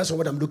go. That's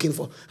what I'm looking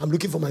for. I'm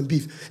looking for my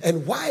beef.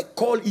 And why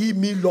call ye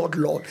me Lord,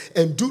 Lord,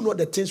 and do not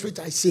the things which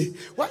I say?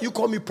 Why you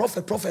call me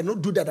prophet, prophet, and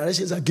not do the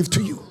directions I give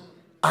to you?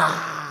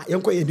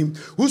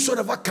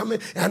 Whosoever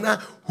cometh, and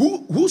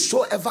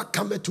whosoever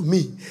cometh to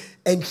me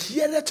and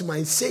heareth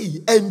my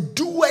saying and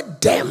doeth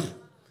them.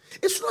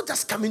 It's not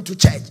just coming to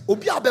church.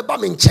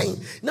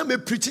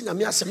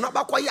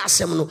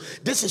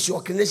 This is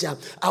your connection.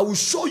 I will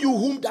show you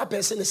whom that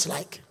person is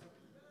like.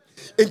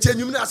 If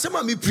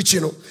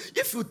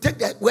you take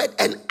that word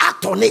and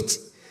act on it,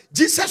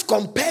 Jesus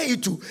compared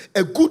it to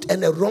a good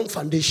and a wrong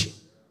foundation.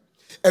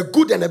 A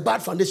good and a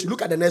bad foundation.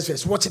 Look at the next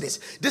verse. Watch this.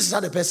 This is how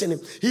the person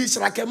is. He is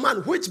like a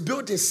man which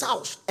built his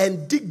house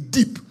and dig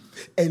deep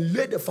and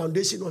laid the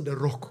foundation on the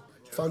rock.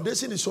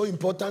 Foundation is so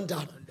important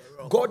that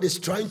God is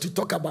trying to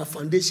talk about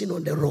foundation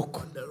on the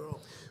rock.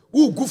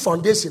 Who good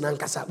foundation and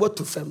kasa what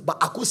to fem, but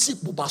akosi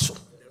bubaso.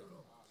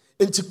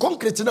 Enti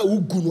concrete na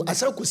ugu no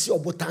asa akosi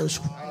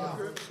obotanso.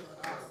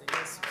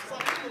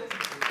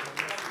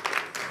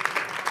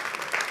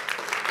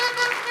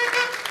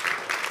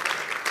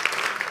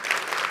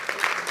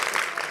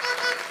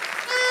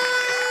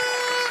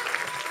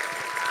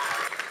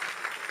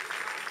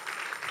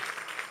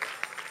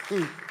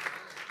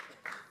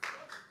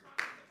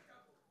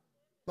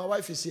 My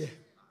wife is here.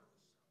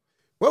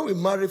 When we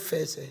married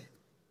first,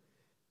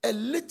 a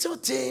little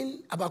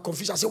thing about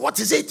confusion. I say, what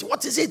is it?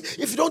 What is it?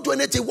 If you don't do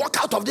anything, walk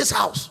out of this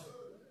house.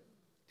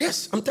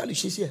 Yes, I'm telling you,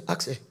 she's here.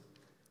 Ask her.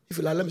 If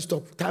you lie, let me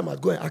stop. Time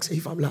out. Go and ask her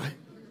if I'm lying.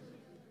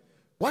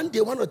 One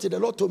day, one or two, the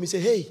Lord told me, say,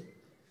 hey,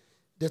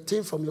 the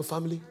thing from your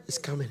family is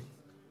coming.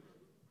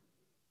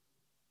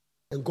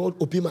 And God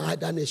opened my eye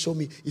and showed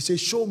me. He said,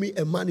 show me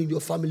a man in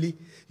your family,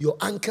 your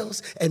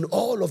uncles, and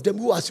all of them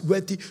who are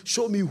wealthy.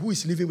 Show me who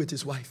is living with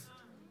his wife.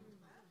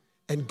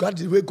 And God,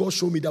 the way God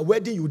showed me, the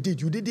wedding you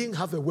didn't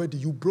have a wedding.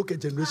 You broke a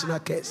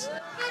generational curse.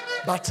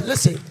 But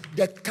listen,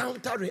 the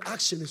counter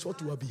reaction is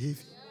what you are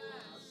behaving.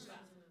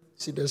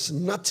 See, there's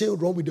nothing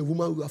wrong with the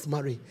woman you have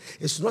married.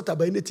 It's not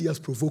about anything else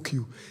provoke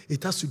you.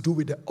 It has to do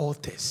with the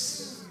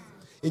altars.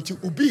 And you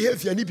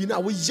behave, you need now.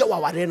 We yell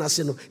our arena,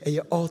 and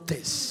your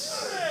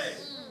altars.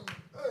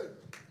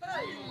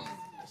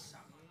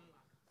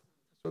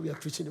 So we are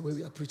preaching the way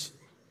we are preaching.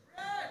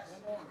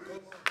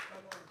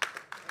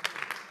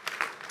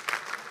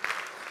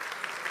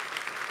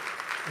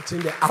 I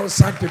think the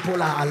outside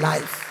people are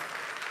alive.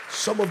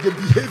 Some of the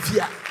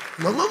behavior,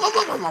 no.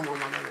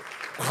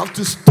 I have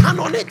to stand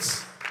on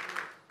it.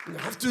 You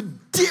have to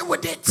deal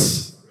with it.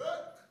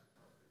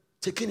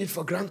 Taking it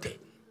for granted.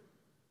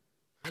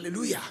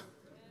 Hallelujah.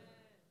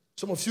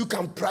 Some of you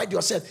can pride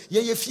yourself.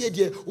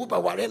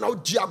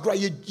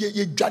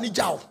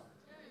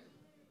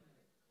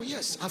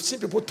 Yes, I've seen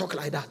people talk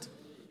like that.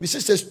 My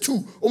sisters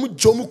too.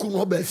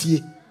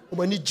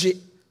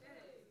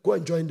 Go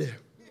and join there.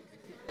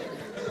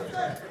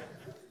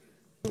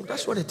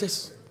 That's what it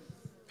is.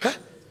 Huh?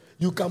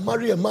 You can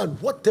marry a man,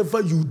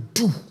 whatever you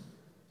do,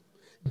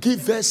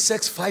 give her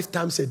sex 5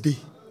 times a day,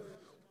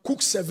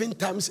 cook 7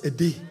 times a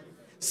day,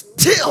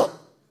 still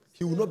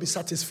he will not be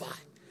satisfied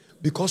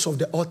because of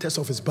the altars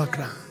of his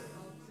background.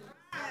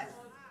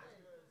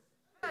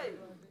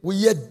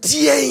 We are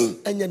dealing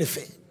and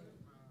anything.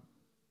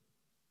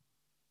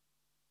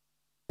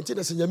 It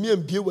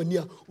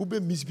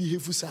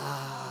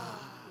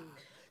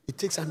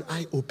takes an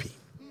eye open.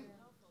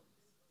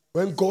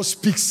 When God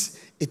speaks,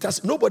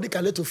 nobody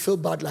can let you feel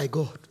bad like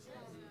God.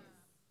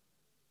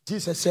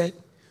 Jesus said,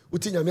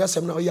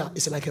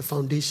 it's like a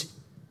foundation.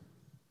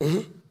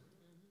 You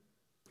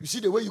see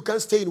the way you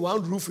can't stay in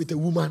one roof with a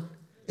woman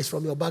is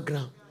from your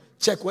background.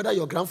 Check whether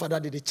your grandfather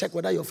did it. Check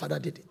whether your father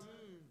did it.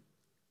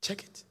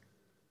 Check it.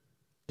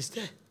 It's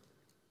there.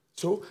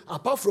 So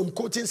apart from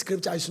quoting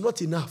scripture, it's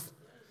not enough.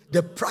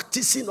 The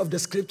practicing of the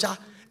scripture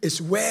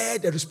is where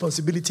the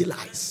responsibility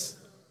lies.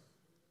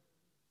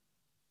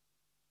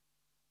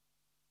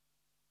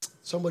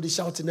 Somebody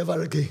shout,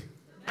 never again.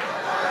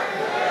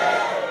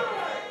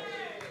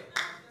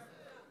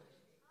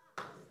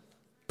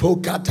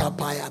 Pokata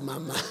paya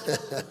mama.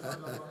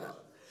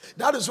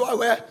 That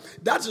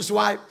is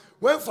why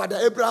when Father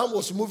Abraham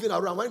was moving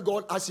around, when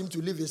God asked him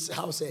to leave his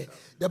house,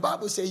 the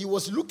Bible says he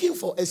was looking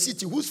for a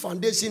city whose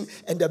foundation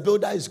and the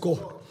builder is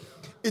God.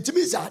 It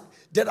means that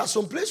there are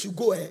some places you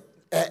go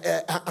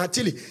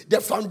until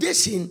the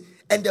foundation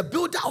and the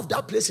builder of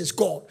that place is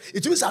God.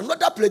 It means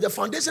another place, the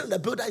foundation and the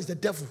builder is the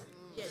devil.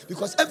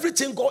 Because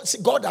everything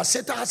God has,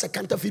 Satan has a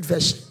counterfeit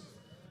version.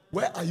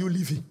 Where are you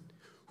living?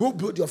 Who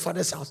built your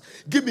father's house?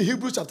 Give me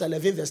Hebrews chapter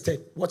 11 verse 10.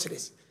 Watch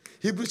this.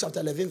 Hebrews chapter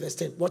 11 verse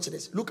 10. Watch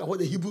this. Look at what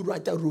the Hebrew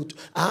writer wrote.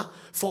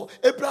 For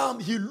Abraham,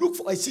 he looked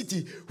for a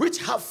city which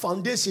have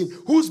foundation,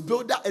 whose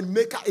builder and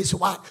maker is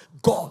what?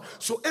 God.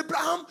 So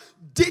Abraham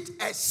did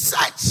a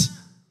search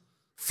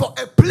for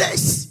a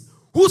place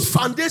whose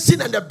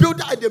foundation and the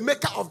builder and the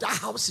maker of that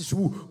house is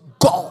who?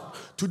 God.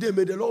 Today,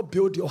 may the Lord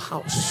build your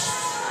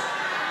house.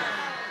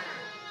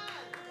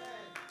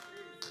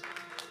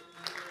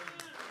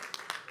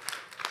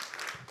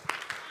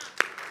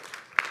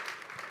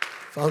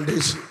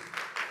 Foundation.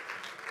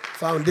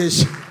 And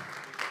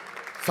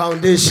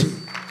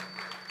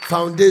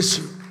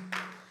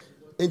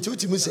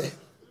to say,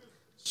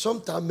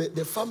 sometimes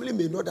the family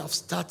may not have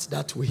started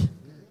that way,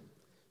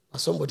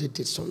 but somebody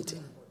did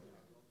something.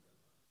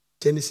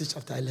 Genesis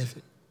chapter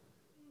 11.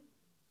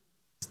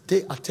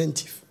 Stay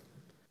attentive.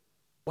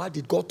 Why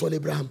did God tell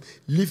Abraham,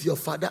 leave your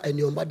father and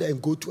your mother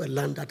and go to a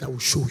land that I will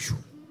show you?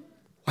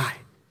 Why?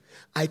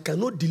 I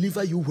cannot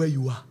deliver you where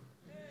you are.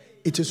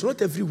 It is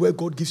not everywhere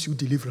God gives you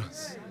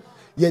deliverance.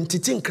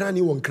 Yentitin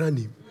krani won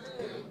krani.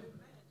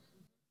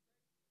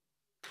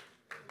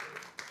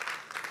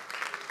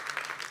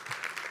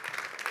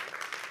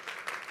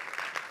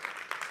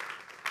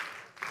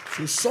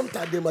 So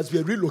sometimes there must be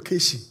a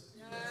relocation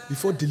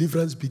before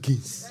deliverance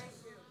begins.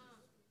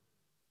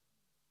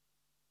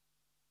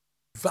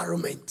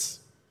 Environment.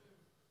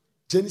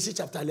 Genesis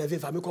chapter 11,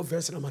 if I make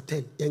verse number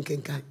 10.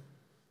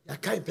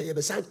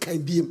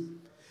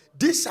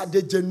 These are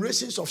the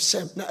generations of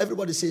Shem. Now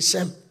everybody say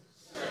Shem.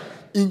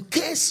 In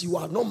case you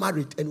are not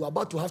married and you are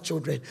about to have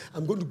children,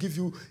 I'm going to give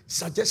you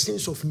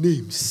suggestions of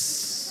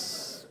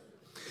names.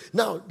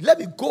 Now, let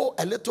me go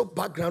a little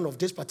background of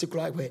this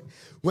particular way.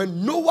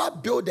 When Noah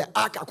built the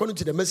ark, according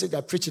to the message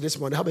I preached this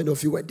morning, how many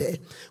of you were there?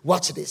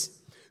 Watch this.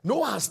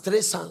 Noah has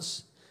 3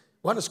 sons.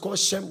 One is called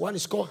Shem, one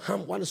is called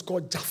Ham, one is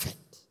called Japheth.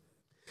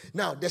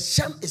 Now, the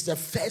Shem is the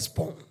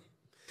firstborn.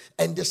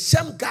 And the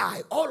Shem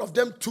guy, all of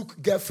them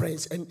took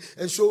girlfriends. And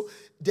so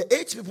the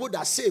 8 people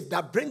that saved,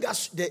 that bring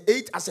us the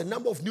 8 as a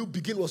number of new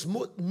beginnings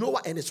was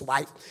Noah and his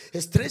wife,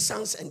 his 3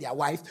 sons and their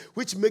wife,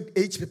 which make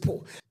 8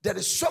 people. There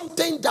is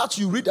something that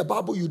you read the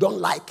Bible you don't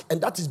like, and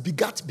that is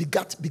begat,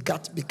 begat,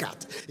 begat,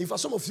 begat. If for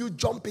some of you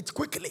jump it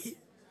quickly.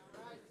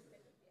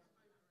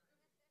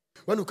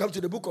 When you come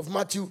to the book of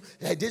Matthew,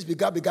 this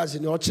begat, begat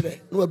in your children.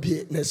 No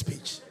be next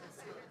page.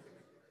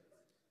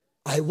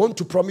 I want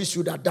to promise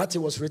you that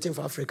was written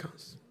for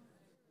Africans.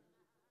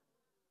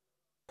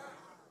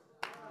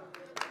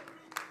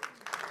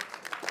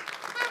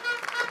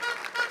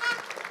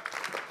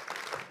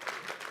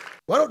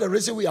 One of the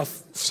reasons we are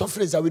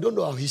suffering is that we don't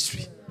know our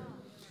history.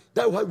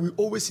 That's why we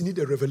always need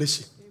a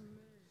revelation.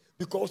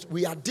 Because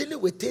we are dealing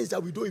with things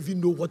that we don't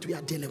even know what we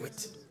are dealing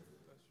with.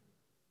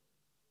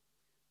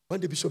 When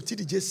the Bishop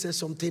T.D.J. said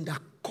something that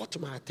caught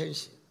my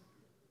attention,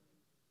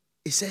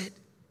 he said,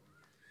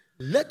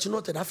 let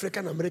not the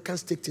African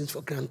Americans take things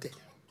for granted.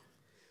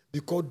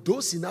 Because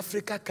those in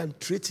Africa can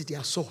trace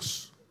their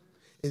source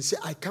and say,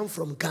 I come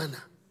from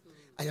Ghana.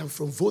 I am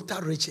from Volta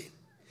region.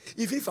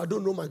 Even if I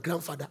don't know my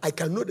grandfather, I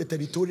can know the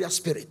territorial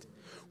spirit.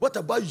 What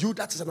about you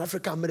that is an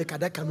African American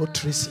that cannot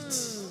trace it?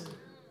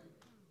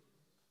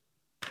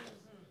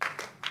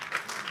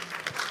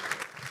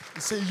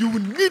 He said, you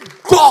need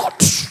God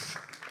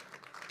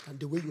and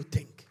the way you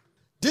think.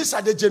 These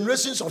are the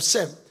generations of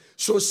Shem.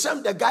 So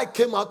Shem, the guy,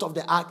 came out of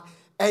the ark,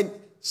 and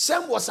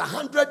Shem was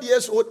 100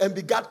 years old and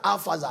begat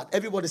Arphaxad.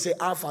 Everybody say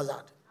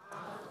Arphaxad.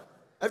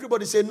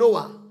 Everybody say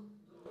Noah.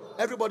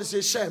 Everybody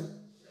say Shem.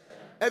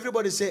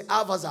 Everybody say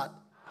Arphaxad.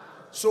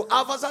 So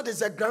Arphaxad is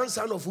the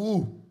grandson of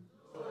who?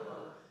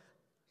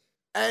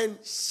 And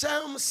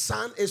Shem's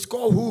son is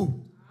called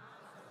who?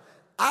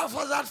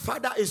 Arphaxad's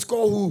father is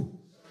called who?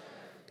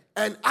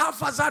 And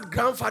Arphaxad's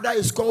grandfather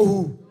is called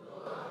who?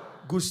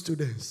 Good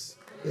students.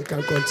 They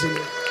can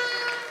continue.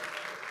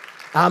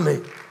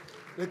 Amen.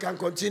 They can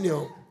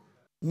continue.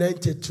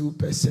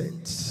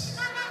 92%.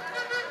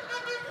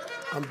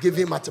 I'm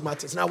giving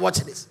mathematics. Now watch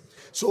this.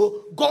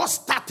 So God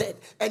started,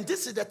 and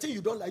this is the thing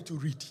you don't like to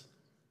read.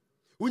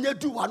 When you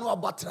do one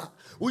batra,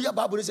 when your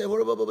Bible say,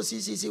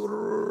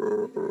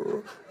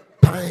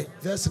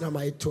 verse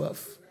number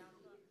 12.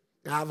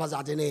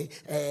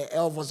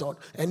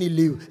 Any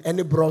leaf,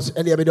 any bronze,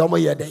 any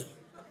day.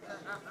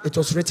 It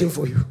was written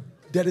for you.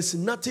 There is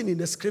nothing in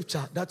the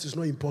scripture that is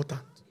not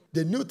important.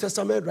 The New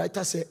Testament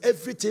writer said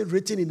everything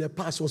written in the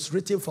past was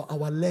written for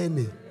our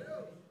learning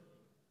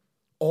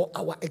or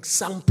our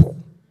example.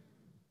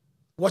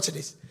 Watch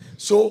this.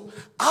 So,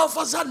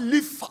 Arphaxad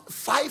lived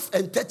 5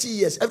 and 30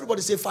 years.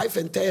 Everybody say 5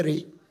 and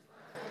 30.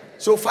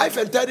 So, 5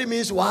 and 30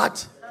 means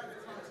what?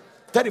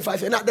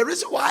 35. And now, the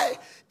reason why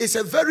it's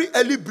a very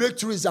early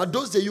breakthrough is that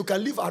those days you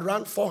can live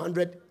around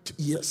 400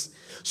 years.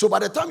 So, by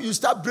the time you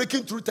start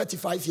breaking through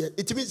 35 years,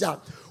 it means that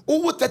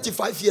over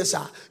 35 years,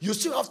 you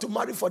still have to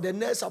marry for the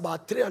next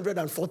about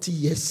 340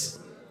 years.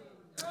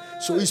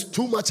 So, it's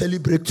too much early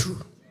breakthrough.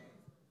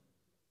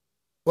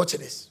 Watch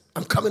this.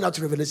 I'm coming out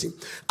to Revelation.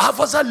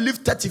 Arphaxad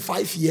lived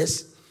 35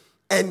 years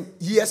and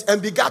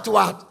begat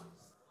what?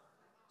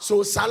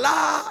 So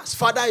Salah's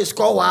father is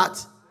called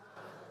what?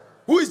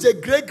 Who is the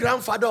great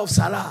grandfather of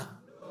Salah?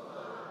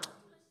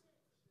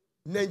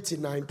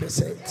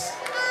 99%.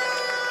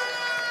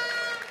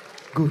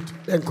 Good.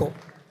 Then go.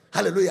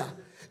 Hallelujah.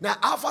 Now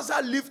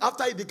Arphaxad lived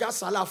after he begat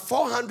Salah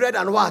 400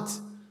 and what?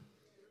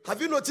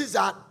 Have you noticed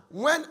that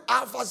when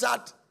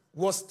Arphaxad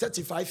was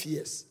 35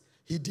 years,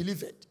 he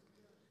delivered.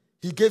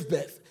 He gave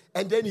birth.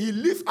 And then he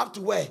lived up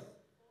to where?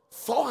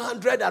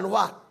 400 and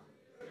what?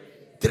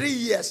 3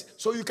 years.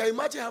 So you can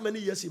imagine how many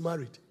years he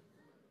married.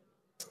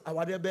 I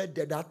was there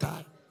that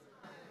time.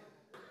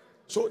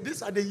 So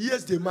these are the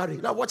years they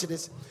married. Now watch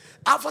this.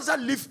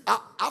 Arphaxad lived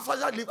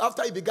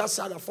after he begat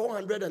Sarah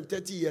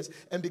 430 years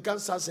and began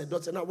sons and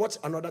daughters. Now watch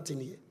another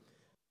thing here.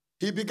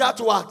 He begat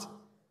what?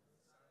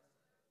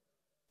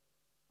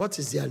 What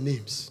is their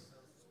names?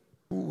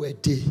 Who were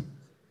they?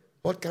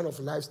 What kind of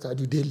lifestyle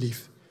do they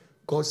live?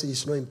 God says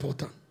it's not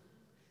important.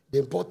 The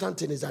important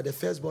thing is that the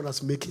firstborn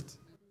has made it.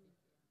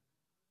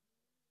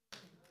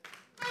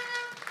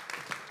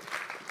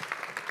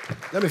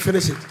 Let me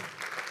finish it.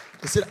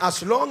 He said,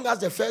 as long as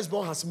the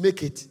firstborn has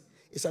made it,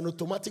 it's an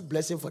automatic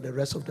blessing for the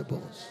rest of the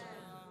bones.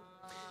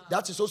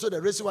 That is also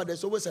the reason why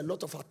there's always a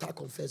lot of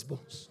attack on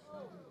firstborns.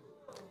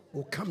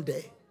 We'll come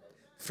there.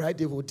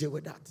 Friday we'll deal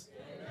with that.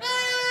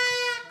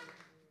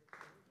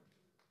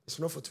 It's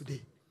not for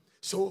today.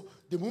 So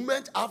the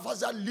moment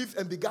Arphaxad lived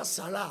and begat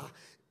Sarah,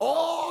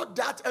 all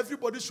that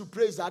everybody should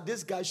pray is that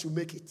this guy should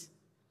make it.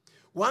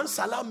 Once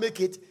Sarah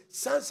make it,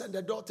 sons and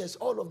the daughters,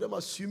 all of them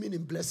are swimming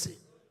in blessing.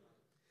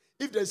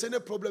 If there's any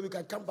problem, you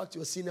can come back to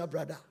your senior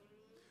brother,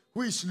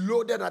 who is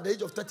loaded at the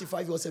age of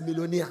 35. He was a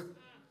millionaire,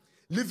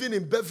 living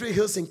in Beverly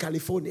Hills in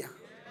California,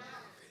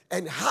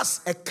 and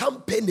has a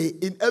company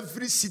in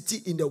every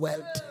city in the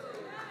world.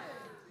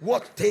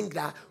 What think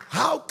that?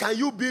 How can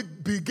you be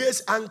Bill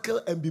Gates' uncle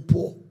and be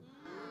poor?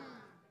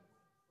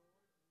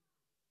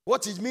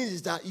 What it means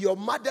is that your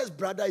mother's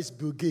brother is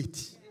Bill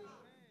Gates,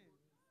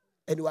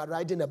 and you are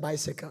riding a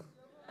bicycle.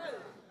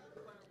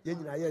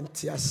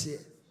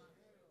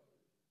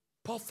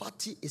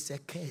 Poverty is a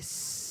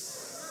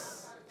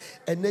curse.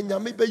 And then you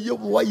be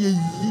why you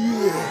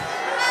here.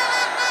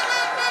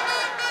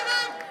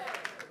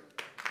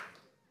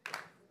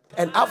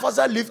 And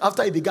Arphaxad lived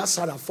after he begat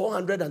Sarah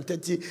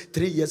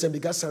 433 years and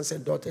begat sons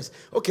and daughters.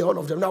 Okay, all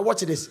of them. Now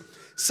watch this.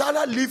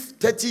 Sarah lived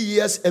 30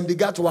 years and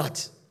begat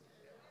what?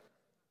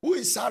 Who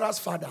is Sarah's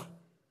father?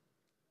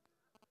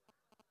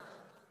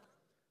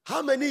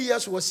 How many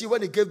years was he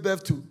when he gave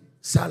birth to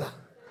Sarah?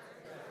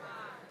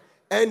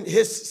 And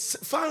his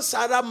fan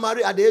Sarah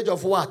married at the age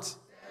of what?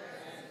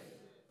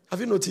 Have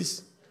you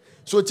noticed?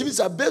 So it means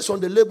that based on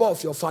the labor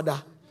of your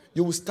father,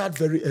 you will start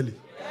very early.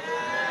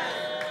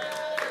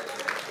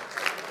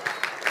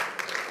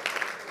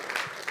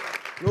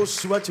 No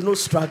sweat, no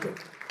struggle.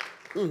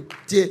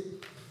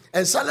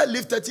 And Sarah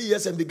lived 30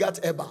 years and begat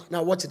Eber.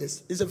 Now watch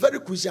this. It's a very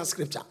crucial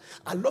scripture.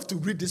 I love to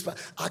read this, but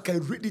I can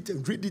read it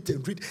and read it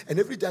and read. And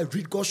every time I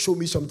read, God show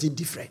me something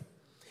different.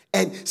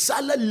 And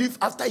Sarah lived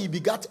after he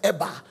begat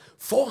Eber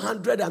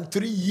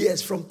 403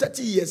 years, from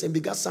 30 years, and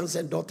begat sons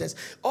and daughters.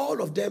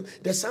 All of them,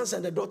 the sons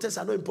and the daughters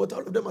are not important.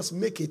 All of them must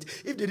make it.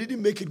 If they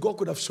didn't make it, God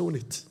could have shown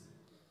it.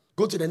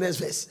 Go to the next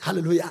verse.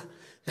 Hallelujah.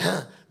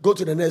 Go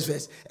to the next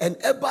verse. And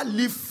Eber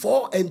lived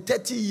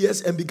 430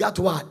 years and begat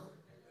what?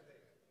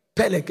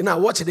 Peleg. Now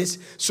watch this.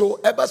 So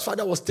Eber's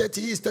father was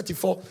 30, he is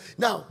 34.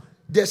 Now,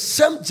 the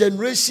same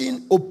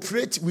generation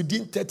operates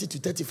within 30 to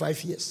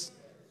 35 years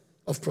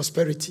of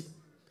prosperity.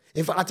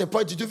 In fact, at a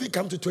point, it will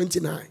come to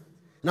 29.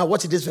 Now,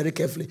 watch this very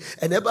carefully.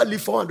 And Eber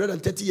lived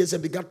 430 years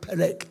and begat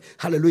Peleg.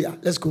 Hallelujah.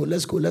 Let's go.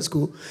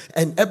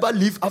 And Eber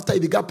lived after he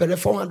begat Peleg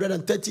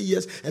 430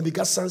 years and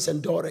begat sons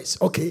and daughters.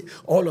 Okay,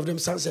 all of them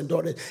sons and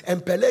daughters.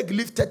 And Peleg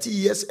lived 30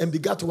 years and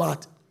begat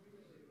what?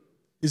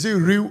 Is it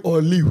Reu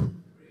or Liu?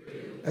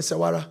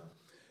 Esawara.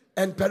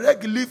 And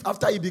Peleg lived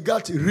after he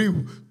begat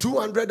Reu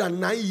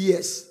 209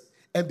 years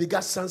and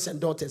begat sons and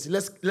daughters.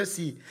 Let's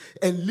see.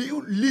 And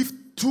Liu lived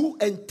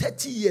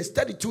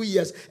 32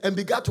 years and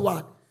begat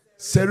what?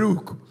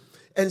 Serug.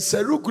 And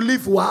Serug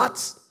lived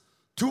what?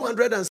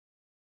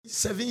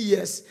 207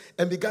 years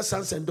and begat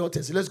sons and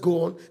daughters. Let's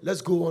go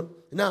on.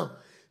 Now,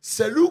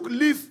 Serug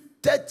lived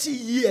 30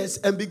 years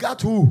and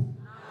begat who?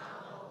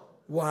 Nahor.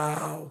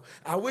 Wow.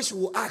 I wish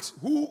we would ask,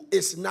 who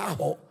is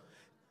Nahor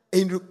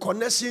in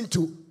connection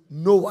to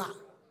Noah?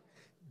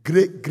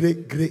 Great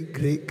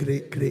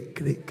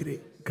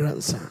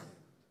grandson.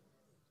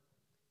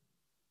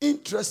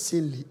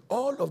 Interestingly,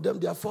 all of them,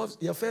 their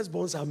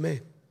firstborns are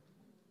men.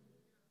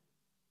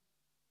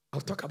 I'll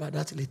talk about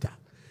that later.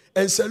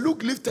 And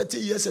Serug lived 30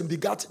 years and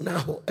begat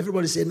Nahor.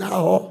 Everybody say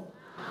Nahor.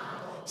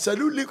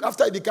 Serug lived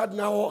after he begat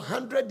Nahor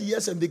 100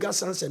 years and begat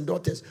sons and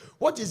daughters.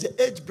 What is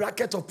the age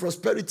bracket of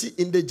prosperity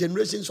in the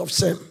generations of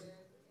Sem?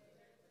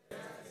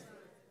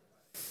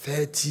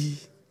 30,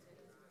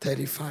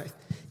 35.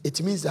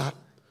 It means that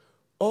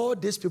all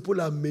these people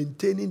are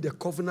maintaining the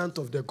covenant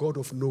of the God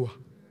of Noah.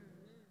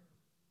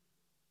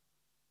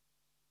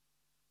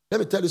 Let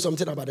me tell you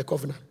something about the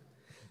covenant.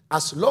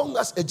 As long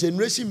as a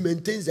generation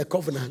maintains the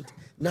covenant,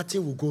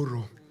 nothing will go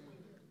wrong.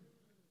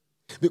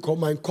 Because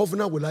my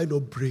covenant will I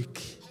not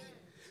break.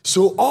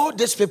 So all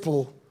these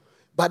people,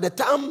 by the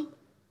time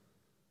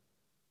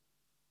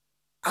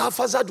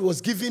Arphaxad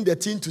was giving the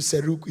thing to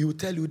Serug, he will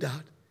tell you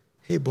that,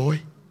 hey boy,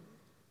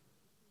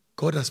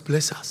 God has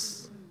blessed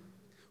us.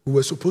 We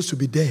were supposed to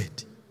be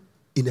dead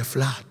in a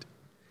flood.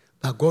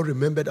 But God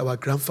remembered our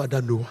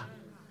grandfather Noah.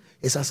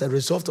 It's as a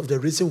result of the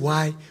reason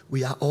why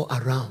we are all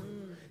around.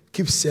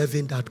 Keep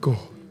serving that God.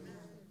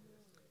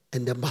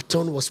 And the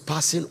baton was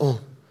passing on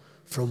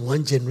from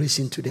one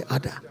generation to the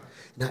other.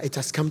 Now it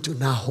has come to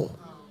Nahor.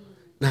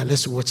 Now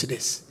let's watch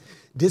this.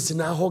 This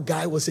Nahor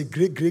guy was a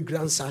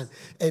great-grandson.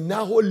 And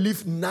Nahor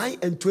lived 9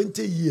 and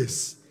 20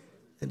 years.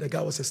 And the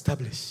guy was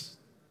established.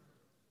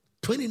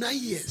 29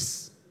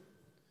 years.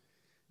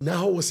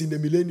 Nahor was in the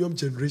millennium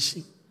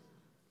generation.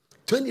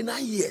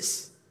 29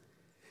 years.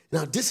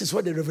 Now, this is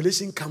where the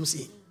revelation comes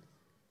in.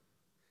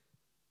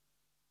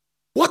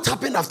 What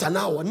happened after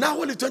Nahor?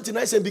 Nahor lived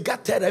 29 years and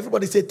begat Terah.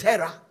 Everybody say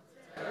Terah.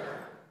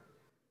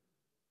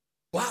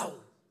 Wow.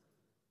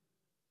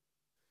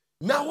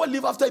 Nahor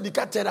lived after he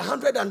begat Terah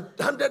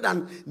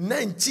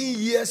 119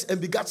 years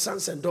and begat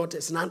sons and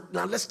daughters. Now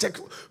let's check.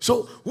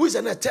 So, who is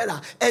in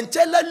Terah? And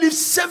Terah lived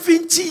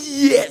 70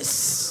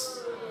 years.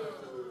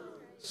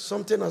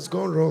 Something has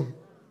gone wrong.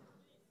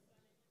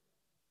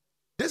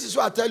 This is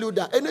why I tell you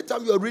that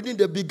anytime you are reading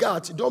the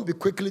begat, don't be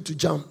quickly to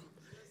jump.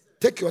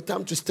 Take your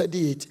time to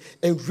study it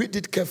and read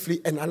it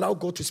carefully and allow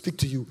God to speak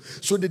to you.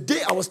 So the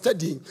day I was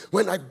studying,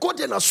 when I got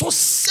there and I saw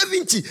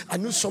 70, I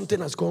knew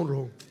something has gone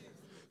wrong.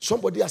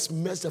 Somebody has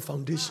messed the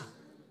foundation.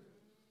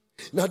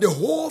 Now the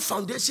whole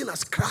foundation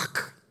has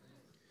cracked.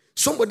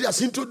 Somebody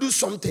has introduced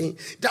something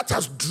that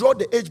has drawn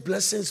the age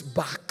blessings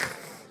back.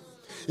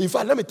 In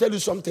fact, let me tell you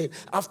something.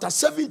 After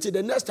 70,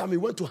 the next time he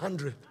went to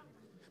 100.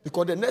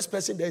 Because the next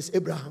person there is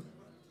Abraham.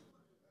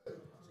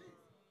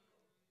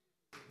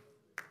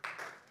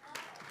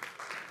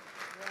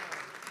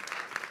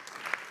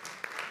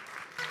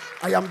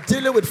 I am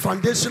dealing with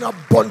foundational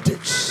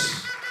bondage.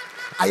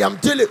 I am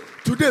dealing.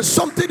 Today,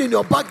 something in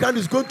your background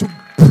is going to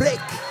break.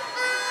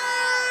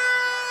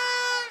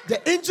 The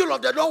angel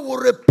of the Lord will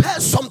repair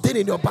something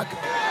in your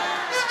background.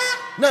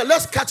 Now,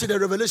 let's catch the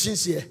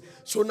revelations here.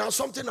 So now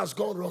something has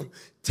gone wrong.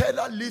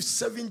 Terah lived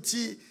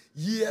 70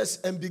 years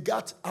and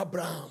begat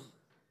Abraham.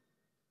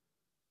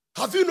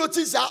 Have you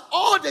noticed that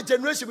all the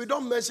generation, we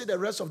don't mention the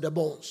rest of the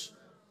bones?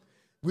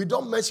 We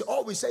don't mention,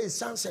 all we say is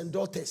sons and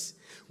daughters.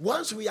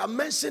 Once we are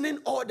mentioning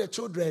all the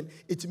children,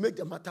 it makes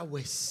the matter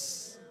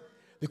worse.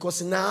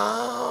 Because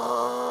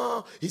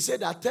now, he said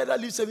that Terah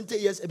lived 70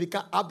 years and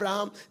became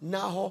Abraham,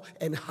 Nahor,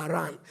 and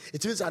Haran.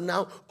 It means that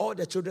now all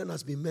the children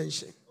has been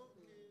mentioned.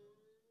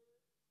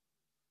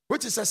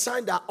 Which is a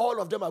sign that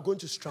all of them are going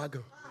to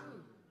struggle.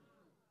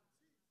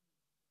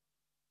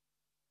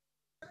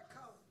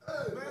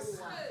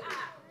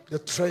 The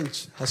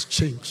trench has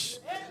changed.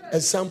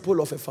 Example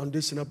of a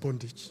foundational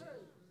bondage.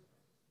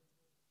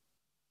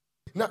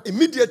 Now,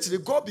 immediately,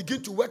 God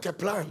began to work a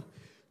plan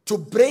to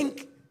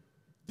bring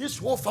this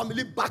whole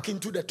family back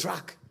into the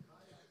track.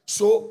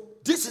 So,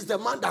 this is the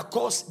man that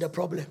caused the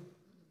problem.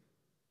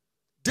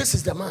 This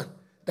is the man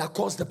that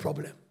caused the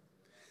problem.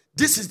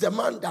 This is the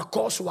man that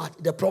caused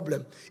what? The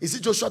problem. Is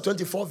it Joshua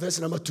 24, verse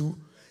number 2?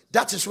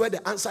 That is where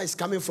the answer is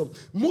coming from.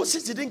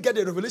 Moses didn't get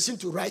the revelation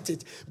to write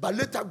it, but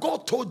later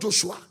God told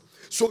Joshua.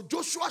 So,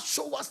 Joshua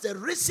showed us the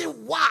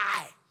reason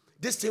why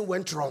this thing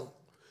went wrong.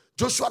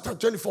 Joshua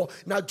 24.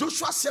 Now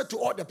Joshua said to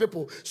all the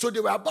people, so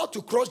they were about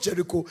to cross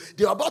Jericho.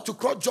 They were about to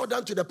cross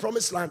Jordan to the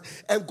promised land.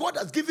 And God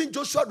has given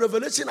Joshua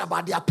revelation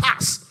about their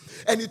past.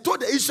 And he told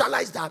the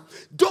Israelites that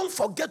don't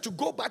forget to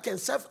go back and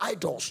serve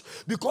idols.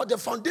 Because the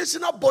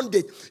foundational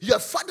bondage, your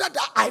father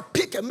that I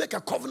pick and make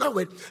a covenant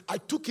with, I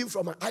took him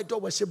from an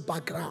idol worship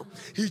background.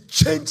 He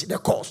changed the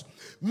course.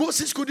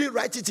 Moses couldn't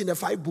write it in the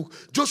 5 book.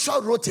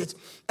 Joshua wrote it.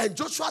 And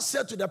Joshua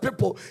said to the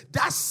people,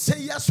 that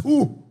says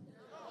who?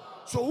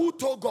 So who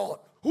told God?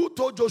 Who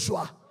told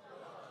Joshua?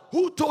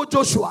 Who told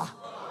Joshua?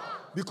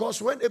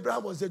 Because when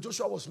Abraham was there,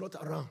 Joshua was not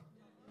around.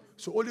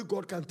 So only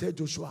God can tell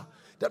Joshua.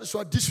 That is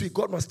why this week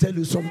God must tell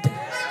you something.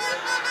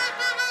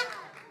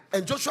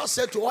 And Joshua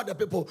said to all the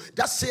people,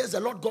 that says the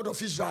Lord God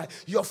of Israel,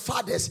 your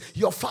fathers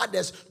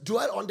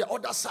dwell on the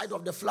other side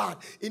of the flood.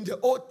 In the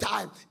old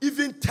time,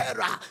 even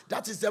Terah,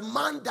 that is the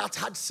man that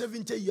had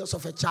 70 years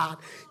of a child.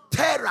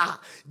 Terah,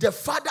 the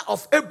father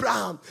of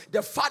Abraham,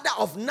 the father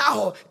of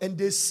Nahor, and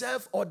they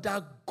serve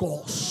other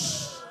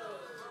gods.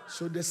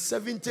 So the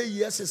 70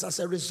 years is as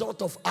a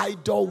result of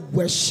idol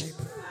worship.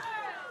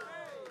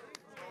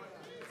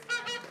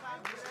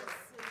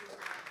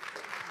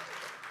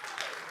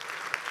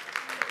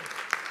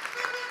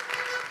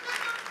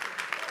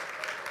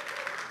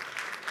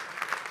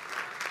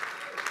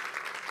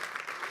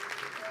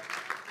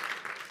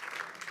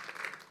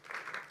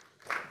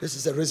 This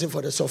is the reason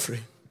for the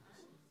suffering.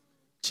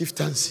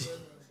 Chieftaincy,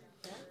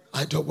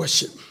 idol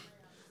worship,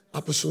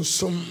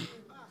 aposonsum.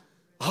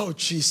 Oh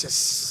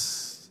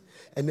Jesus,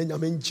 and then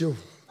I'm in jail.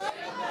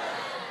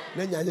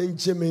 Then I'm in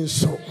jail.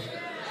 So,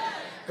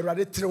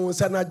 ready to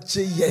was an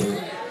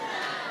jail.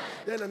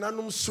 Then an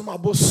anum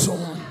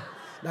sumabosom.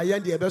 Na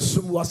yendi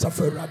ebesum was a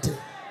ferrate.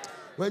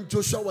 When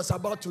Joshua was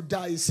about to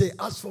die, he said,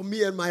 "As for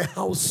me and my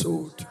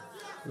household,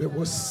 we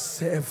will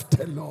serve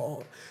the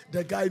Lord."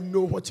 The guy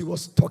knew what he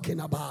was talking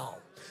about.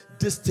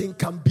 This thing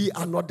can be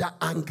another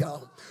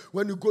angle.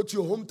 When you go to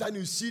your hometown,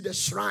 you see the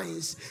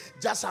shrines.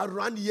 Just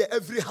around here,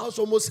 every house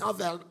almost have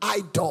an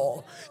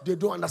idol. They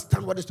don't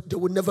understand what it is. There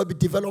will never be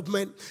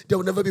development. There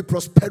will never be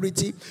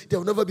prosperity. There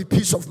will never be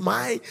peace of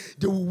mind.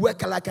 They will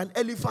work like an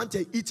elephant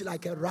and eat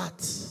like a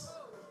rat.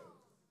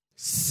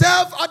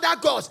 Serve other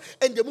gods.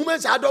 And the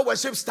moment idol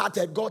worship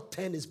started, God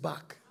turned his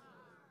back.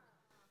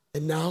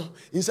 And now,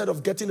 instead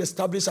of getting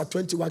established at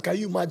 21, can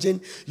you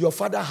imagine your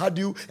father had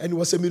you and he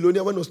was a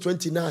millionaire when he was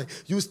 29.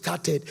 You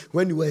started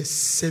when you were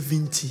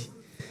 70.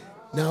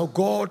 Now,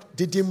 God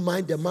didn't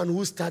mind the man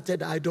who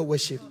started idol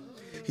worship.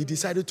 he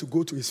decided to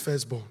go to his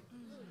firstborn.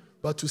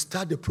 But to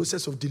start the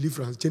process of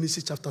deliverance,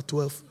 Genesis chapter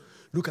 12,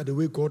 look at the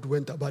way God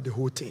went about the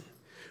whole thing.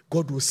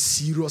 God was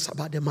serious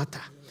about the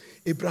matter.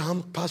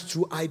 Abraham passed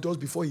through idols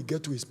before he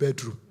get to his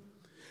bedroom.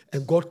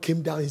 And God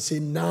came down and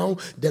said, now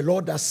the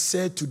Lord has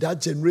said to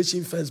that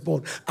generation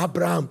firstborn,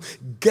 Abraham,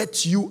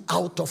 get you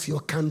out of your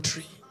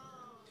country,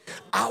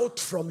 out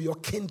from your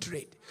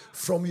kindred,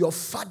 from your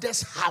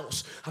father's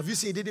house. Have you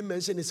seen he didn't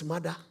mention his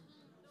mother?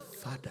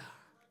 Father.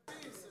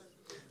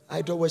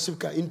 Idol worship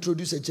can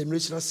introduce a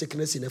generational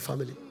sickness in a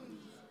family.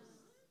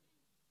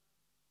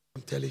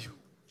 I'm telling you.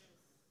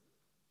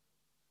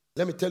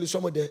 Let me tell you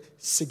some of the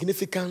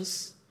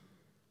significance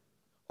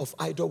of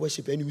idol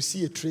worship, and you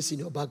see a trace in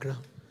your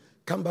background.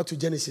 Come back to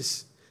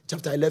Genesis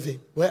chapter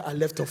 11, where I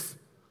left off.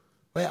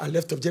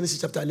 Genesis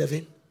chapter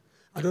 11.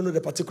 I don't know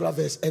the particular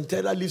verse. And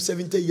Terah lived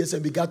 70 years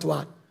and begat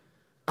what?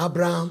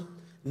 Abraham,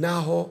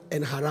 Nahor,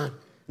 and Haran.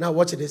 Now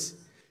watch this.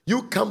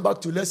 You come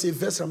back to, let's say,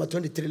 verse number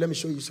 23. Let me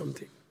show you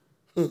something.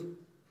 And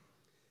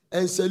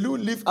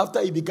Selou lived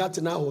after he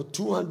begat Nahor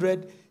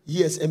 200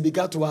 years and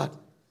begat what?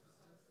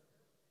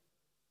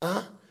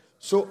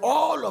 So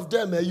all of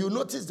them, you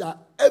notice that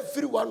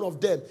every one of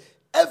them,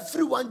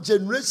 every one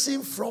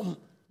generation from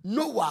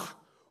Noah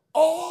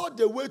all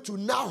the way to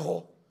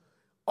Nahor,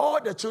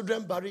 all the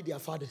children buried their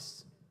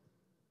fathers.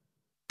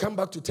 Come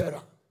back to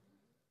Terah.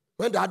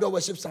 When the idol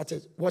worship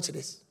started, watch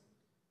this.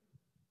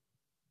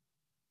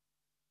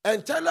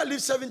 And Terah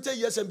lived 70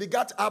 years and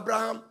begat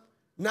Abraham,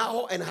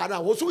 Nahor, and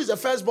Haran. Who is the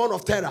firstborn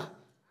of Terah?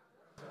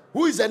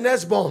 Who is the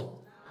next born?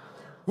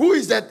 Who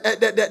is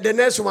the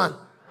next one?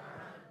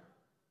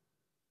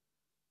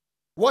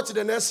 What's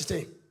the next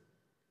thing?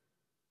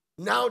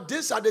 Now,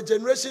 these are the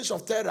generations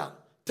of Terah.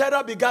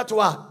 Terah begat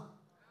what?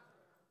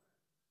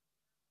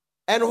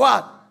 And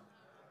what?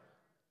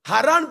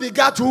 Haran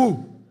begat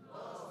who?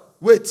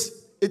 Wait.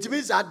 It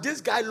means that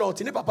this guy Lot,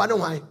 do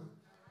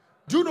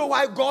you know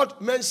why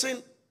God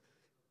mentioned?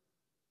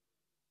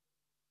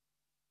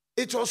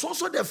 It was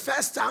also the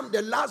first time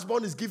the last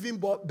born is giving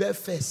birth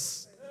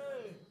first.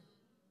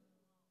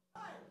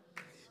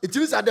 It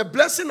means that the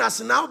blessing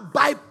has now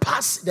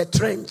bypassed the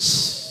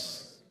trench.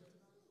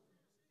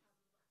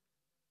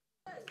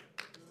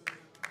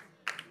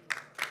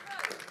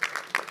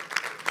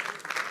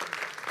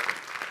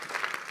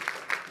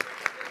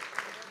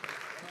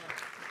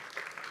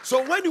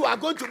 So when you are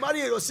going to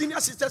marry, your senior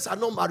sisters are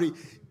not married.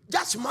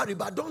 Just marry,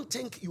 but don't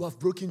think you have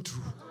broken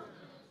through.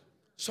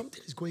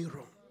 Something is going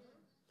wrong.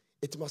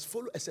 It must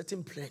follow a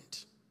certain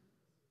blend.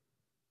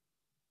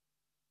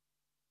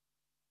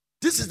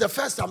 This is the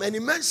first time, and he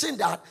mentioned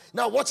that.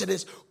 Now watch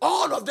this.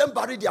 All of them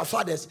buried their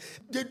fathers.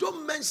 They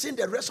don't mention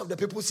the rest of the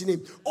people's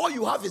name. All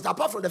you have is,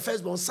 apart from the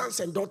firstborn, sons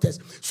and daughters.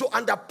 So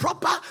under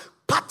proper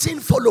pattern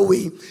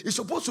following, it's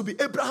supposed to be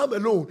Abraham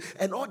alone,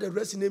 and all the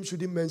rest of the names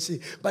shouldn't mention.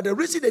 But the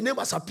reason the name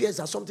has appeared is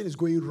that something is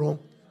going wrong.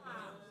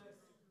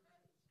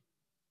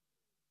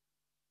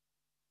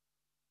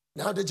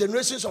 Now the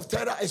generations of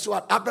Terah is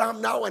what?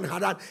 Abraham, now, and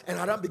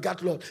Haran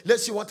begat Lot.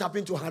 Let's see what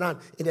happened to Haran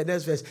in the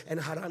next verse. And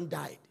Haran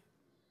died.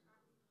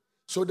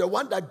 So the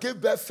one that gave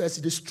birth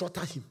first, they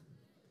slaughtered him.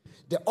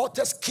 The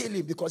others killed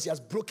him because he has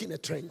broken a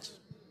trench.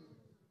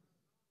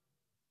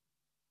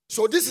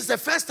 So this is the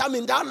first time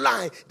in that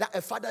line that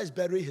a father is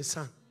burying his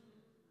son.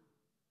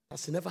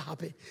 That's never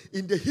happened.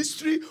 In the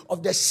history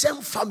of the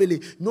same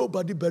family,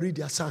 nobody buried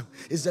their son.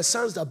 It's the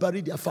sons that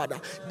buried their father.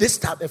 This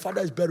time, a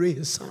father is burying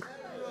his son.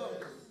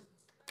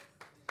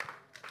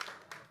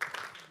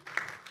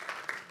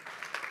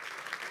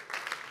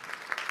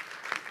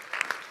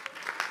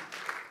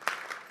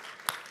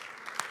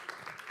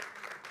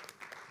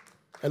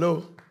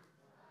 Hello?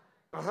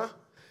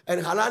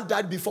 And Haran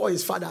died before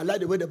his father. I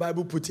like the way the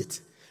Bible put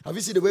it. Have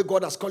you seen the way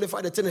God has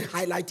qualified the thing and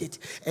highlighted it?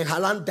 And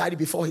Haran died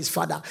before his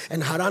father.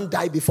 And Haran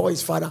died before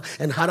his father.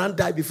 And Haran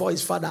died before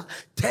his father.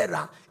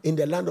 Terah in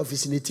the land of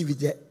his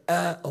nativity, the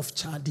heir of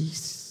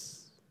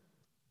Chaldees.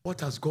 What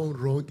has gone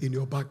wrong in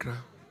your background?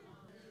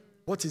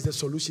 What is the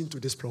solution to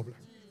this problem?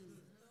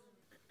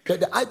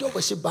 The idol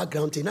worship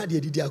background,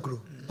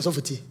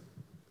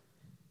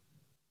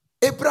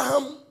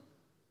 Abraham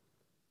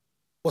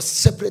was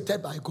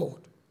separated by God.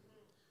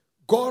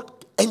 God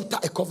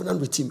entered a covenant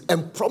with him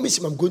and promised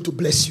him, I'm going to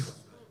bless you.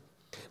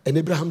 And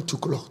Abraham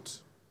took Lot.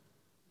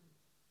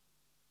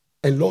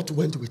 And Lot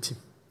went with him.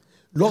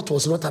 Lot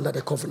was not under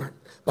the covenant.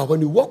 But when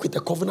you walk with a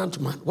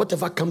covenant man,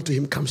 whatever comes to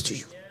him comes to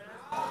you.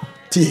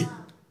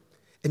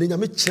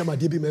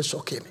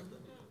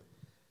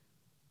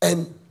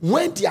 And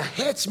when their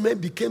herdsmen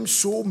became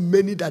so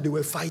many that they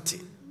were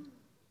fighting,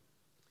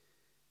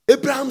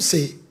 Abraham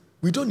said,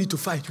 we don't need to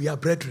fight, we are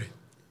brethren.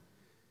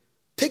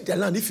 Take the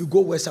land. If you go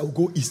west, I will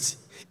go east.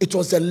 It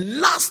was the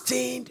last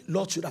thing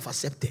Lot should have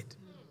accepted.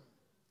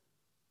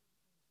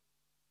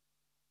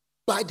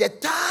 By the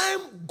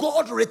time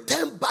God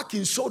returned back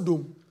in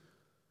Sodom,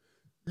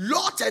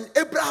 Lot and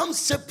Abraham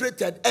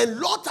separated, and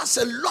Lot has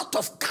a lot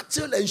of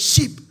cattle and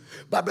sheep.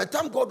 But by the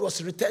time God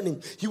was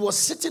returning, he was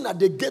sitting at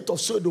the gate of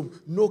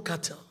Sodom, no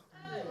cattle.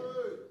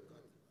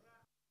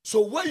 So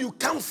where you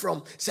come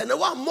from,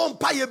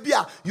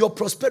 your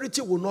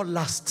prosperity will not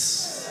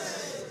last.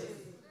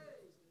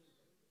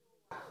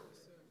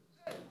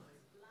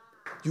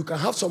 You can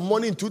have some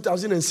money in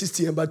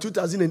 2016, and by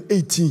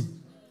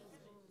 2018,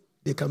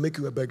 they can make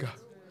you a beggar.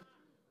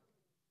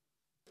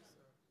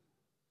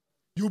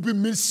 You'll be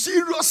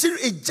mysteriously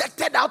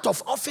ejected out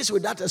of office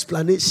without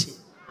explanation.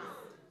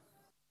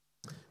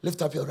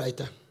 Lift up your right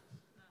hand.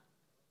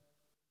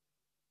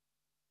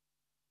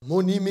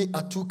 Monimi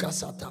atuka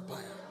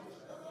satapaya.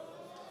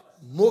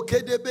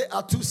 Mokedebe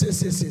atu se.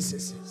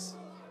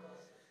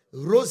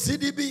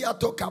 Rosidibi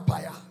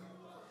atokapaya.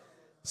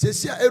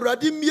 Sesia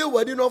eradi mie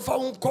wadi no fa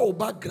unko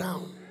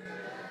background.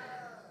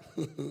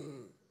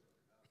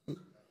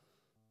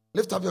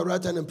 Lift up your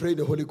right hand and pray in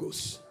the Holy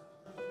Ghost.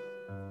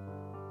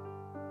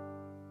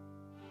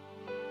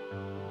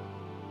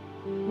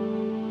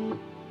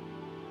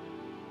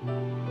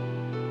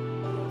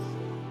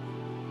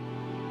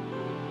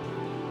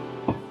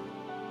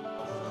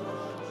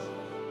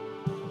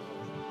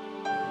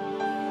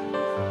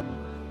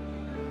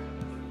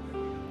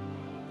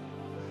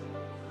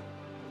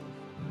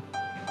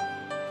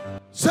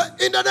 Say,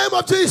 in the name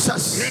of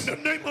Jesus. In the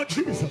name of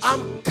Jesus.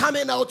 I'm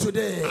coming out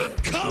today. I'm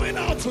coming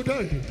out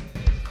today.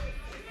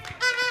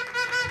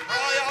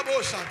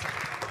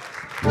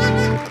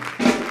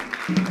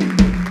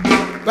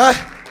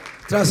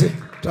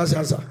 Trust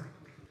answer.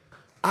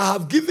 I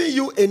have given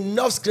you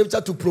enough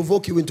scripture to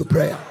provoke you into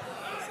prayer.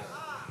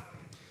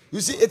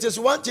 You see, it is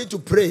one thing to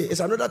pray, it's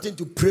another thing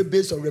to pray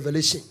based on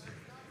revelation.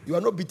 You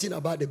are not beating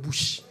about the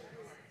bush.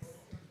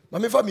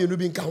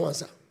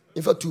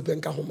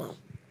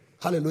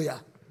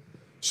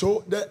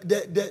 So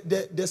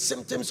the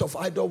symptoms of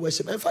idol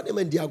worship,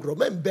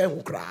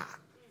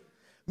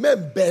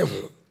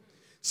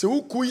 se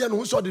ukuya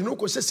no so de no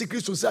ko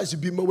secret society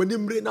bi ma wani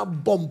mre na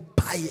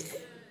bompaye.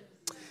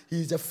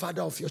 He is the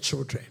father of your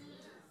children.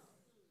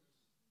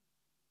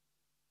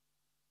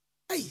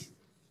 Hey,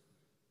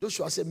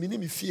 Joshua said,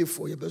 "Minimi fear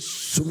for you, but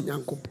sum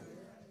nyankopo."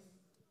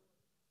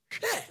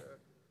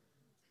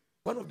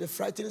 One of the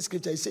frightening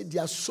scriptures, he said,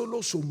 "Their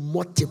sorrows will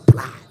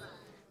multiply.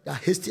 They are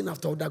hasting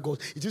after other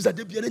gods." It is that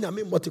they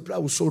be multiply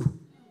with sorrow.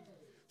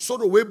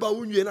 Sorrow way ba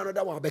unye na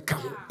another one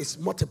become. It's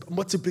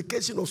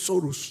multiplication of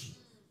sorrows.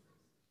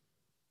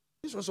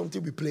 This was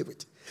something we play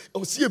with.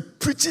 Or see a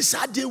preacher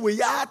Saturday where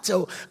you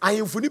tell I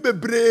am funny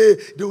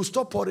bebre, they will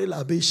stop pouring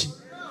libation.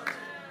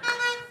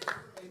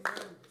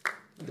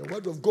 The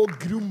word of God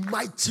grew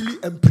mightily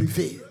and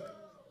prevailed.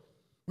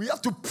 We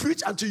have to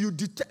preach until you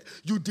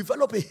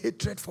develop a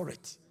hatred for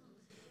it.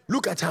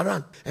 Look at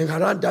Haran. And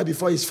Haran died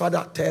before his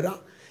father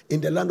Terah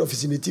in the land of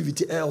his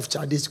nativity, Heir of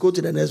Chaldees. Go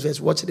to the next verse.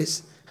 Watch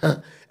this.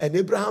 And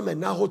Abraham and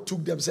Nahor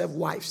took themselves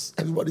wives.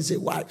 Everybody say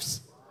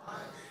wives.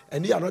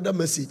 And here another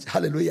message.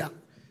 Hallelujah.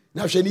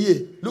 Now,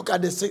 look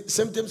at the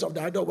symptoms of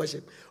the idol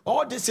worship.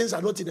 All these things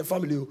are not in the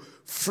family.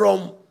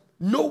 From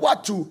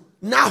Noah to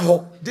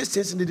Nahor, these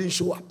things didn't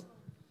show up.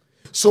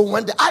 So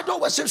when the idol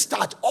worship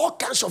starts, all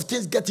kinds of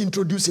things get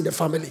introduced in the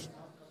family.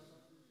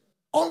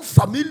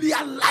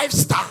 Unfamiliar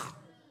lifestyle.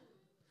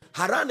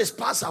 Haran is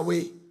passed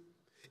away.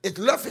 It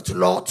left its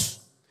Lot.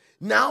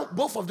 Now,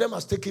 both of them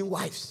are taking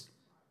wives.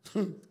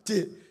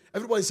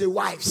 Everybody say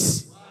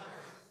wives.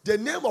 The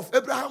name of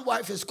Abraham's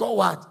wife is called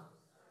what?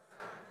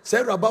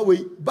 Sarah Bawe,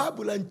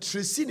 Bible and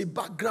Tracy in the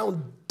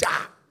background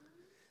da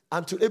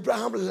until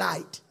Abraham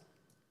lied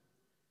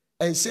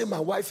and said, "My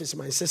wife is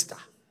my sister."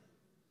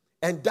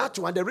 And that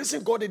one, the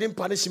reason God didn't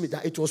punish me,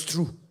 that it was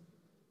true.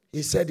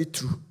 He said it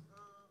true.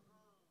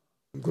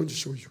 I'm going to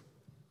show you.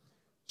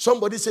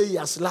 Somebody say he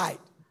has lied.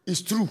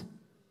 It's true.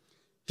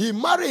 He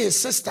married his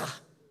sister.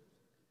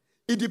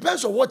 It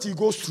depends on what he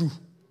goes through.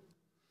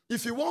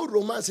 If he wants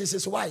romance, he's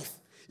his wife.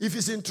 If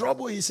he's in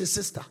trouble, he's his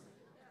sister.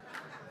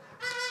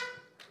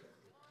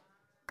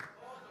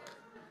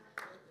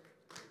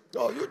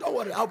 No, you don't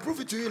worry. I'll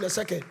prove it to you in a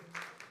second.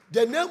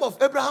 The name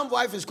of Abraham's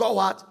wife is called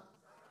what?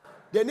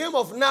 The name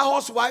of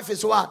Nahor's wife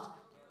is what?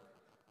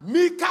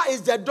 Mika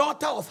is the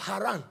daughter of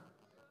Haran.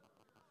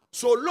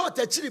 So Lot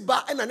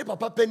Echiriba and Ani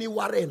Papa Penny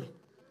Warren.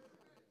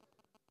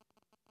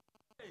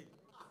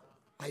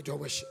 Idol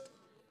worship.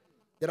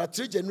 There are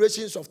 3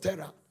 generations of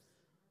Terah.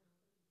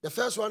 The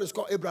first one is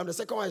called Abraham. The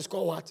second one is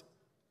called what?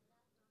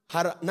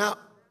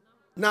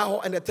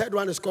 Nahor. And the third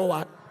one is called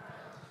what?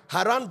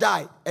 Haran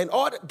died. And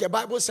all the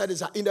Bible said is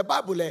that in the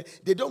Bible,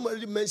 they don't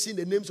really mention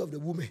the names of the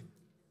women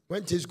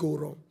when things go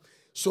wrong.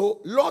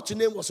 So Lot's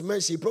name was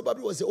mentioned. He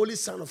probably was the only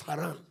son of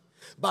Haran.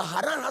 But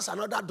Haran has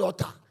another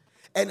daughter.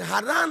 And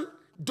Haran's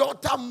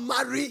daughter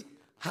married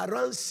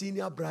Haran's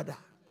senior brother,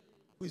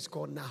 who is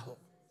called Nahor.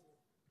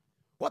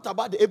 What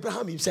about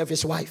Abraham himself,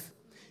 his wife?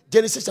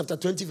 Genesis chapter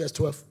 20, verse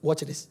 12.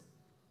 Watch this.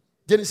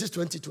 Genesis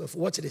 20:12.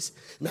 Watch this.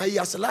 Now he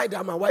has lied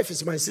that my wife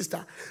is my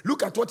sister.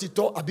 Look at what he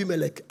told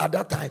Abimelech at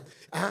that time.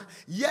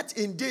 Yet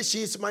indeed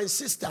she is my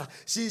sister.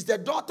 She is the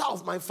daughter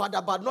of my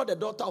father, but not the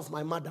daughter of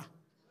my mother.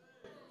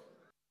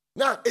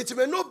 Now, it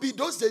may not be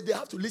those days they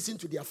have to listen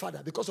to their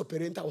father because of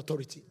parental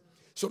authority.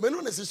 So may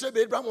not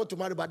necessarily Abraham want to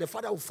marry, but the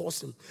father will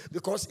force him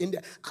because in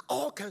the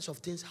all kinds of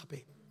things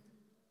happen.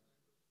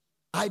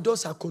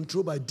 Idols are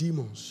controlled by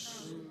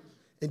demons.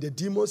 And the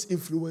demons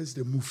influence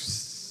the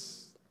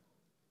moves.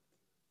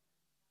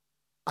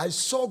 I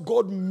saw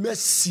God's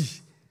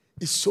mercy.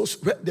 Is so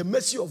the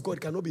mercy of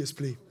God cannot be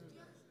explained.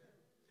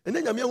 And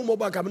then I'm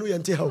back. I'm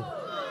not how.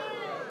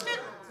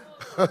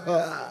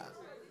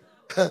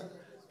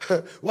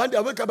 One day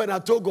I woke up and I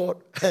told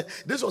God,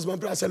 this was my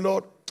prayer. I said,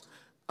 Lord,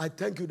 I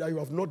thank you that you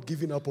have not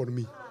given up on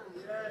me.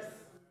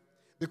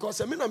 Because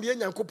I've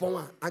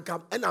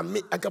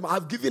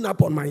given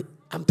up on my.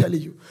 I'm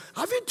telling you.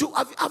 Have you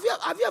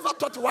ever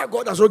thought why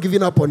God has not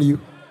given up on you?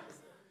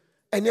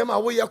 And then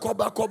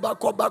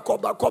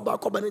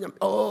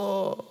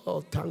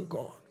oh, thank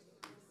God.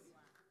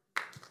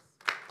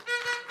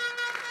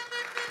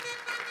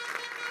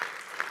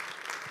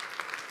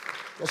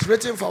 It was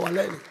written for our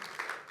learning.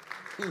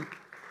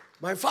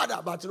 My father,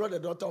 but not the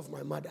daughter of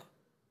my mother.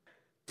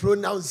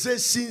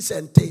 Pronunciations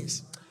and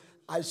things.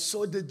 I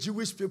saw the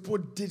Jewish people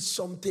did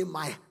something in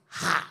my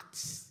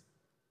heart.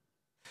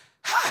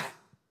 Hey!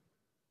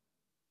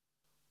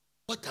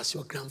 What has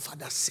your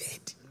grandfather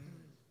said?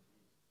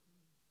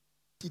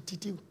 They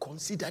didn't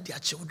consider their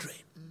children.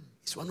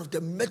 It's one of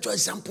the major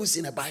examples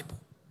in the Bible.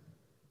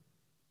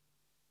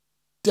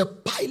 The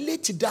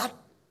Pilate that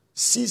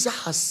Caesar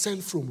has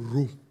sent from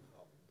Rome,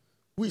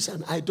 who is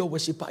an idol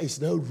worshiper, is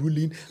now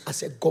ruling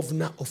as a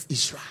governor of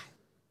Israel.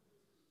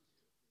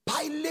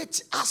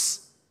 Pilate,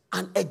 as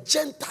a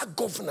Gentile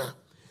governor,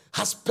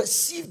 has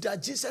perceived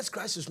that Jesus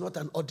Christ is not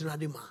an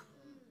ordinary man.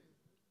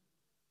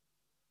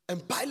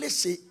 And Pilate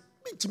said,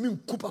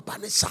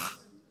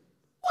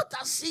 what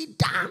has he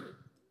done?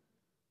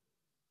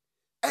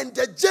 And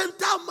the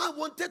Gentile man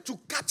wanted to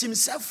cut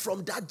himself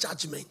from that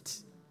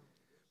judgment.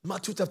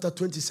 Matthew chapter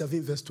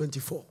 27, verse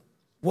 24.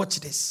 Watch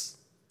this.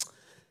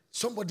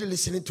 Somebody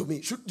listening to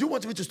me. Do you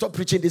want me to stop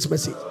preaching this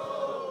message?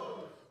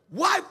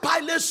 Why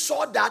Pilate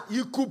saw that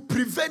he could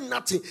prevent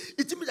nothing.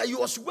 It means that he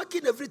was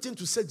working everything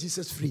to set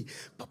Jesus free.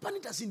 Papa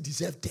doesn't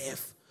deserve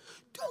death.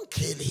 Don't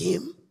kill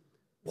him.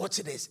 Watch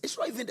this. It's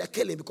not even the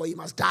killing because he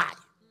must die.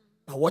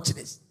 But watch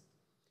this.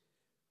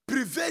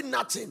 Prevent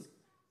nothing.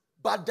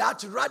 But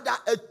that rather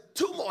a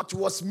tumult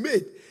was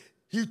made.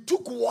 He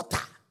took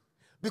water.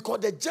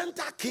 Because the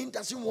Gentile king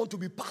doesn't want to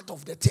be part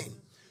of the thing.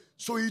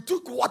 So he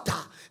took water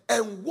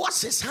and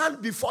washed his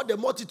hand before the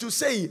multitude,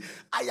 saying,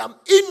 I am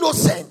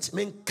innocent.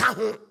 Me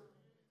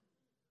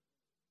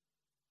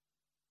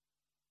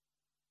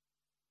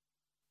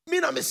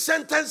na me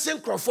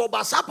sentencing Crawford,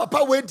 but sa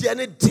papa we di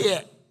ane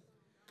dear.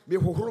 Me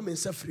hohoro me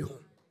nsa free home.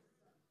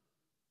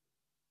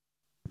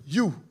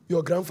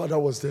 Your grandfather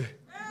was there.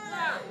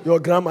 Your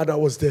grandmother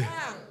was there.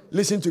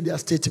 Listen to their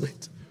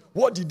statement.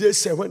 What did they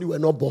say when you were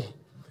not born?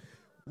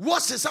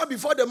 Washed his hand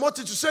before the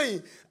multitude,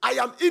 saying, I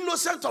am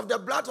innocent of the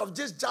blood of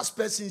this just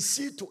person.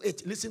 See to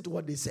it. Listen to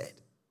what they said.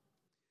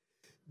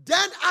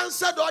 Then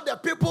answered all the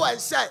people and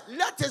said,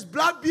 let his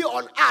blood be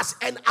on us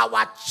and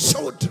our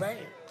children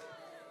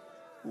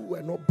who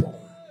were not born.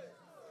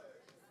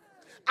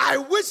 I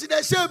wish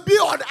they said be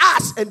on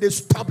us, and they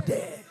stopped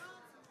there.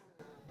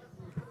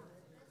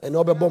 And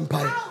not be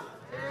bumpire.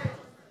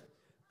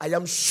 I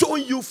am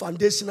showing you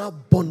foundational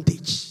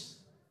bondage.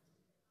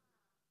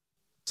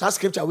 That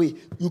scripture way,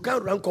 you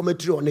can't run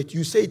commentary on it.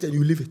 You say it and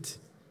you leave it.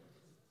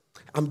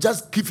 I'm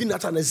just giving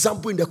that an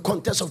example in the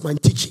context of my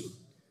teaching.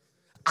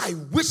 I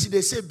wish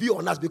they say be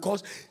on us,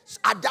 because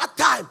at that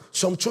time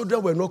some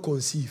children were not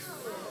conceived.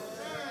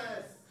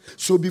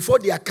 So before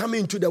they are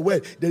coming into the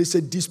world, there is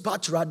a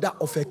dispatch rather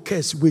of a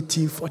curse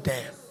waiting for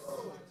them.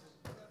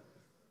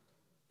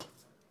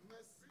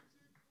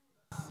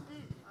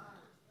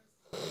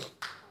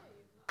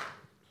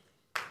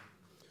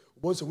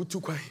 Once we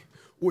took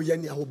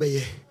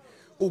away.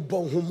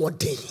 Ubon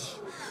humode,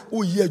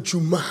 uye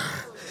juma,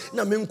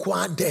 na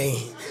menkwa den.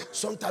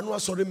 Sometimes we are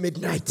sorry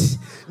midnight.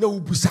 No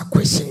ubusa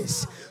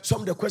questions.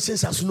 Some of the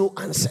questions has no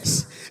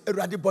answers.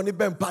 Eradi boni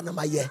bempa na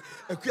maye.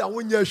 Ekuya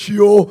wonya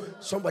shio.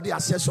 Somebody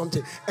has said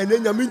something, and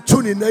then yamin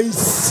tuni na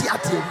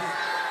insiate.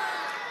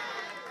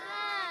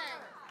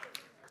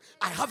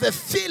 I have a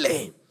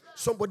feeling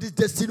somebody's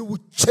destiny will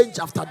change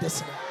after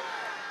destiny,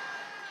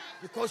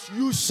 because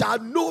you shall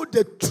know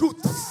the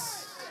truth.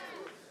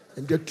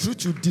 And the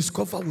truth you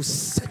discover will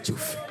set you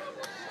free.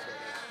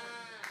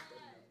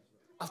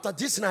 After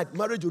this night,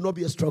 marriage will not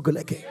be a struggle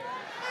again.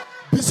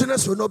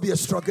 Business will not be a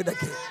struggle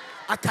again.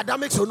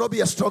 Academics will not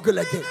be a struggle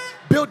again.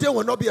 Building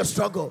will not be a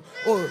struggle.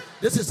 Oh,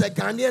 this is a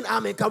Ghanaian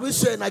army. Can we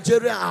say a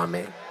Nigerian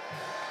army?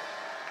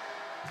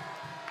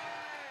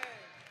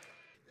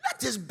 Let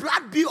his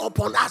blood be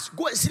upon us.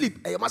 Go and sleep,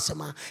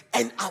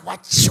 and our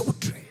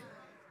children.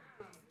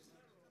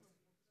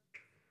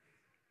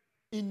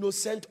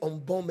 Innocent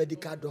unborn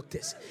medical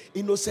doctors,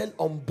 innocent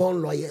unborn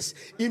lawyers,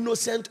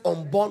 innocent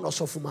unborn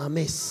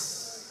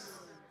osofumames.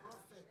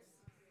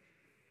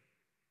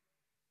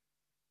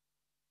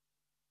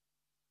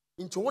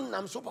 Into one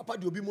nam so papa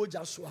di obi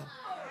moja so a.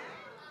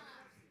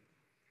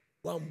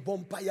 Wan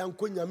bompa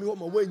yanko nyame ho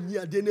ma wanyi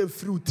ade na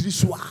free utri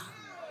so a.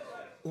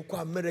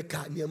 Ukwa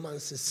America ne man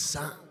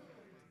sesa.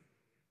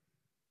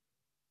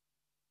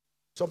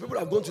 Some people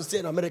are going to stay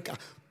in America.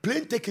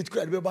 Plane ticket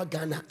could have been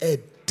Ghana.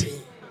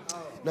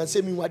 Now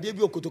say me what they be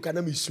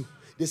okotokana misu.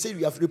 They say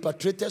we have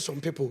repatriated some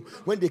people.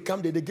 When they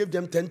come there, they give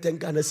them 10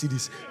 Ghana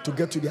cedis to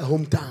get to their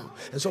hometown.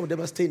 And some of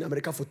them are staying in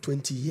America for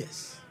 20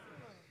 years.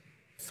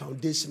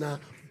 Foundational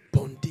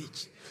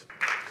bondage.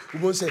 We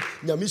won't say,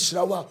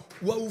 Nyamishrawa,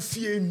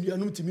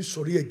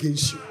 sorry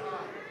against you.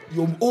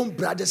 Your own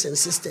brothers and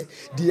sisters,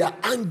 they are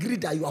angry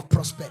that you are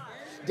prospered.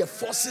 The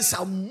forces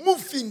are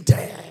moving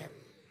there.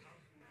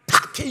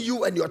 Packing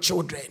you and your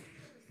children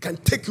can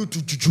take you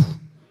to Juju.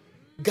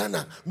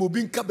 Ghana,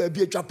 Mobinka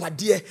baby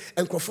Japadie,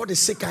 and for the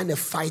sake kind of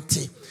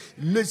fighting.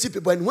 Lazy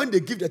people, and when they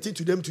give the thing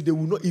to them, they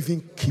will not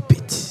even keep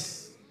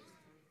it.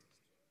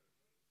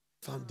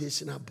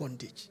 Foundational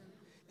bondage.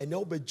 And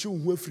now be Jew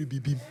who free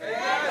bibim.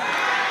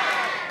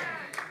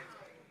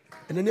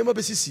 And the name of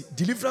BCC,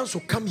 deliverance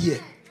will come here.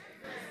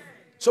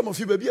 Some of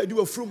you maybe I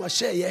do a fruit my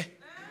share, yeah.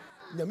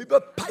 Maybe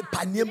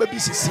pipe near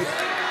BCC.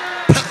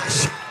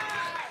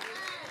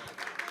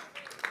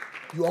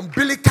 Your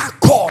umbilical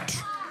cord.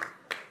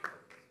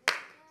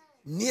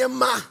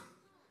 Niema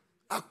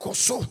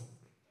akoso.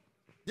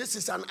 This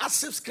is an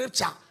active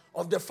scripture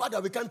of the fact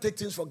that we can't take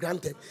things for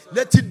granted.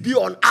 Let it be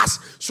on us.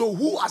 So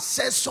who has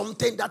said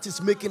something that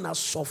is making us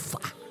suffer?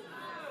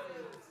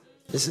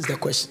 This is the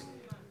question.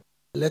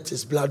 Let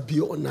his blood be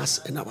on us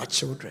and our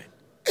children.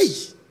 Hey.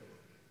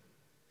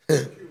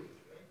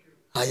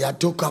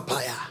 Ayatoka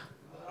paya.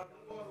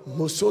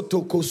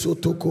 Mosotoko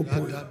sotoko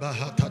poya.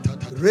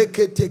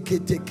 Rekete.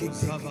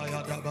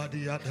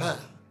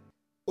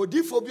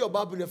 Odiphobia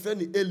Babu ne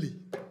friend Eli.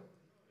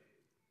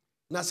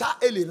 Nasa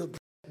Eli no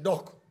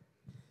dog.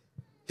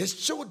 His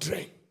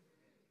children,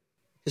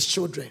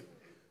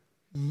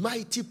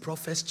 mighty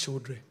prophets'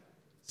 children,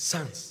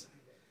 sons,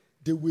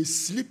 they were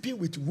sleeping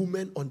with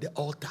women on the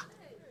altar.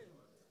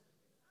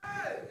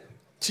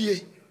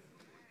 Tie,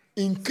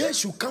 in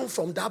case you come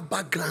from that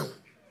background,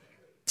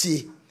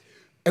 tie,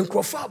 and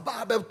Krofa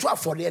Babel 12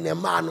 for the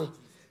man,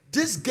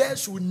 these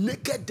girls will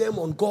naked them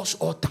on God's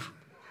altar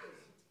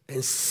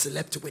and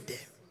slept with them.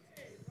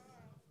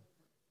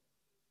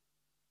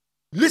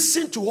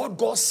 Listen to what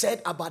God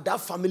said about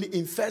that family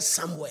in 1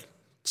 Samuel.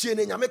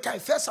 1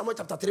 Samuel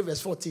chapter 3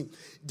 verse 14.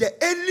 The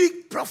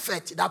early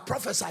prophet that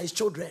prophesied his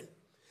children.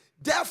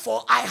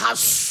 Therefore, I have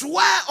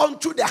swear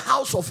unto the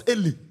house of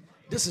Eli.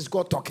 This is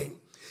God talking.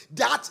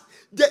 That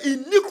the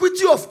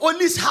iniquity of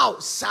Eli's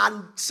house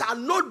shall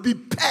not be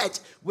paid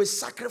with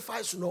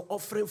sacrifice nor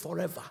offering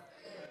forever.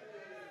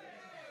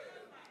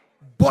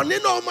 No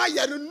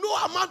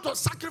amount of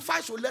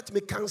sacrifice will let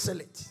me cancel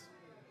it.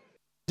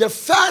 The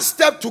first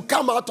step to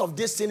come out of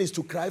this thing is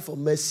to cry for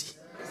mercy.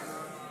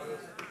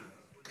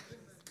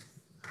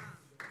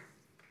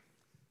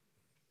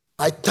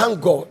 I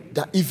thank God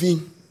that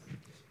even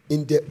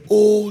in the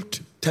old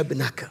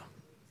tabernacle,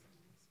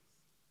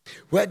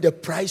 where the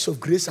price of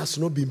grace has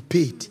not been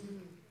paid,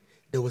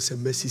 there was a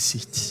mercy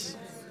seat.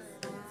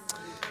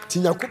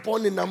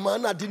 Tinyakupon in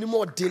Namana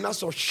dinimo dina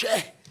so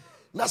share.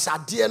 Nasa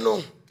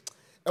dieno.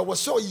 It was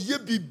so ye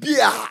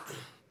bibia.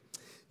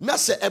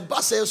 Nasa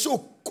ebase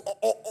so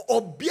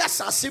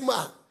obiasa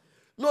sima.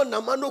 No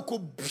namano ko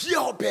bia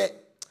obe.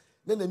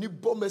 Then any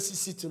bomb mercy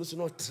seat no so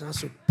not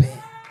transfer.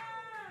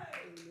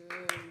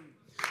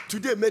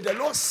 Today may the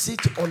Lord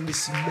sit on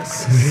this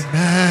mercy.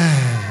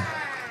 Amen.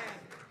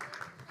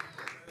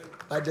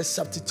 By the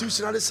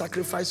substitutionary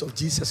sacrifice of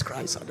Jesus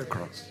Christ at the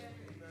cross.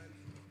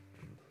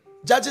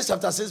 Judges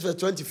chapter 6 verse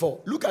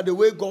 24. Look at the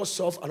way God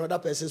solved another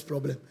person's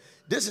problem.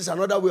 This is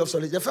another way of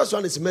solution. The first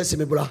one is mercy,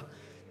 my brother.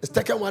 The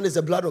second one is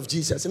the blood of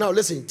Jesus. Now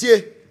listen,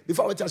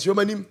 before we tell you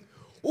my name,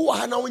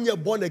 when you're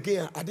born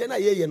again,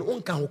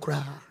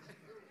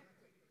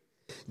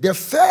 the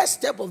first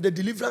step of the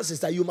deliverance is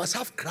that you must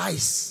have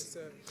Christ.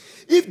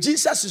 If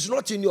Jesus is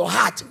not in your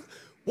heart,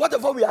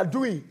 whatever we are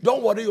doing,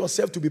 don't worry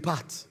yourself to be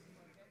part.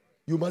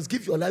 You must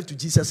give your life to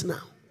Jesus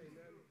now.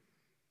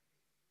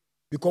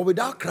 Because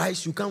without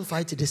Christ, you can't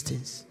fight these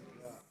things.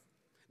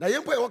 Now,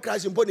 you put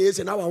Christ in body,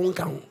 and now I won't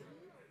count.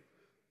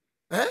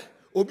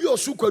 Obi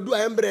osuko do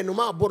embre no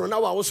ma boro na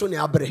wa wo so ne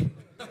abre.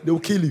 They will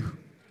kill you.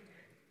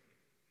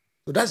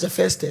 So that's the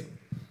first step.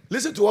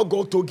 Listen to what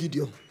God told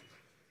Gideon.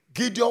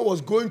 Gideon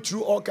was going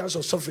through all kinds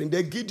of suffering.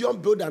 Then Gideon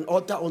built an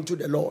altar unto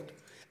the Lord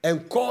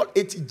and called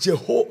it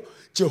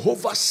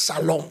Jehovah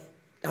Shalom.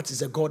 That is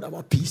the God of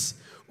our peace.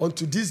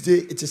 Unto this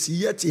day, it is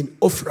yet in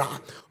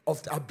Ophrah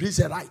of the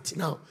Abrizerite.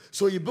 Now,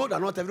 so you build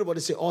an altar, everybody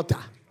say altar.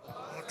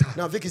 Altar.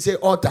 Now, Vicky say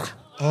altar.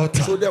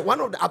 Altar. So that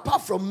one of the,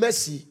 apart from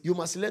mercy, you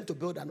must learn to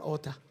build an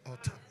altar.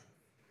 Altar.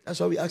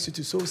 That's why we ask you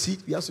to sow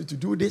seed. We ask you to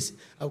do this.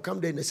 I'll come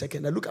there in a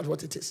second and look at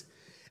what it is.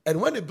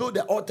 And when he built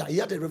the altar, he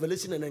had a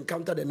revelation and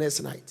encounter the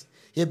next night.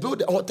 He built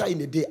the altar in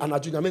the day, and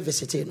Ajuname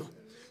Veseteno.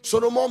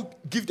 Solomon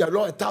give the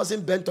Lord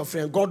 1,000 burnt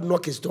offering, and God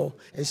knocked his door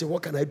and said,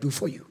 what can I do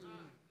for you?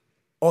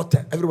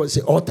 Altar. Everybody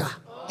say altar.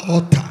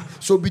 Altar.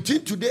 So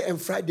between today and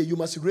Friday, you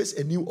must raise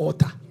a new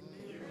altar.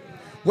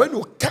 When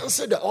you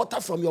cancel the altar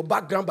from your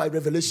background by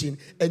revelation,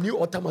 a new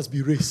altar must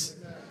be raised.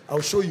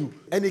 I'll show you.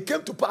 And it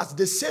came to pass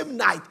the same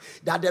night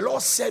that the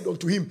Lord said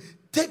unto him,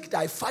 take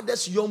thy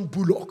father's young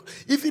bullock,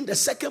 even the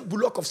second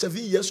bullock of 7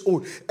 years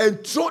old,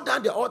 and throw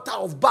down the altar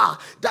of Baal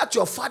that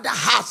your father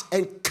has,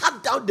 and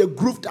cut down the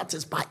groove that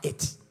is by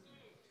it.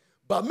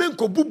 But men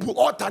ko bubu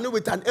altar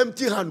with an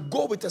empty hand,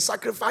 go with a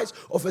sacrifice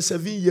of a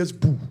 7 years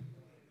bull.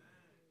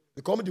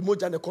 The come the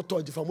moja and the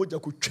koto the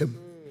famoja could trim.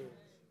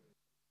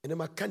 And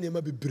the can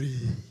never be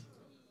brave.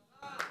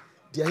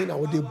 The ahina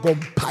would they bomb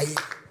pie.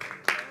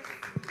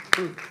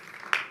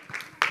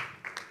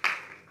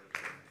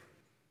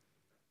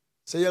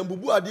 Say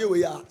bubu ade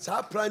we ya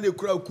sa plan e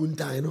kura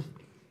kuntan no.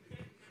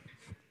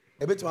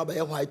 E betima ba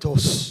ye white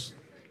horse.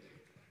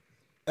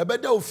 E be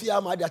da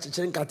ofia ma ade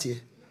akekere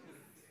nkate.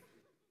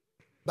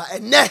 Ba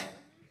ene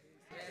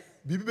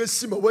bibi be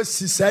sima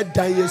wasi sa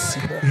dan yesi.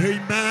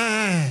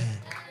 Amen.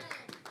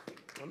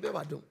 Ambe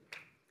ba do.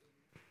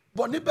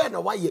 But ni be na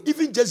wa ye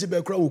even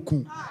Jezebel kura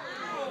oku.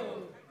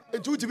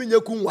 Etu timi nya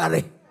ku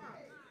nware.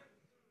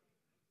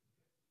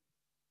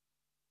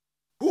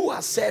 Who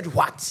has said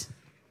what?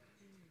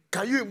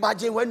 Can you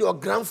imagine when your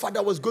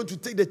grandfather was going to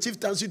take the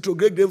chieftaincy to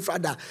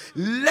great-grandfather?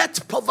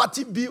 Let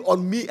poverty be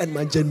on me and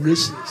my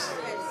generations.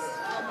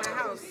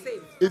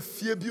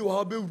 If you be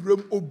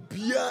room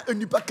obia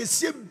and you pack a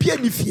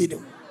benefit.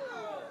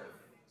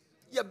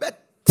 You bet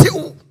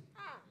you.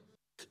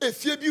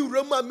 If you be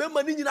Roma,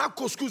 member in our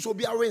schools will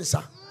be a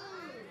rinser.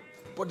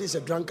 But this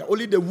is a drunkard.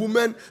 Only the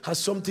woman has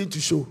something to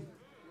show.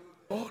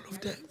 All of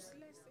them.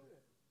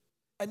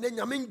 And then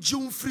Yamin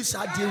June free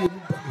Sadia.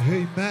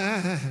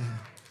 Amen.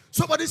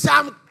 Somebody say,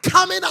 I'm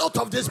coming out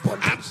of this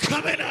bondage. I'm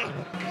coming out.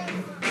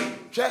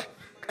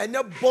 And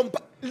the bomb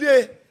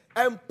le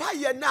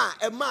empire na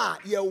ema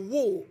ye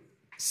wo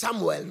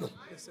Samuel no.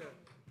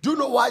 Do you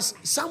know why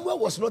Samuel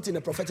was not in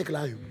a prophetic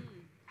line?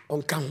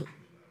 On count.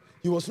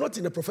 He was not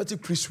in a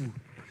prophetic priesthood.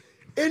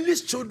 Any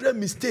children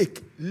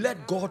mistake,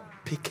 let God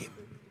pick him.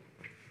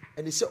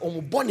 And he said,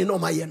 "Oh, born in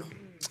my no.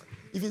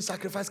 Even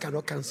sacrifice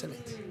cannot cancel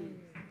it."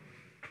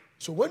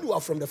 So when you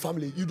are from the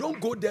family, you don't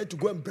go there to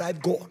go and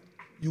bribe God.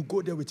 You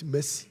go there with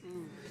mercy.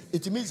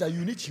 It means that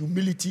you need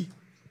humility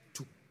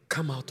to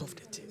come out of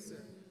the thing.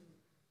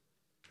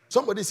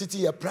 Somebody sitting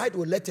here, pride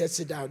will let us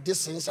sit down.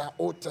 These things are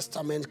Old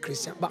Testament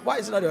Christian. But why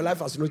is it that your life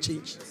has no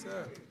change?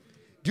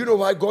 Do you know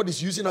why God is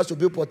using us to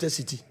build Port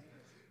City?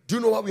 Do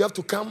you know why we have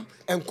to come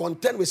and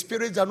contend with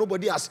spirits that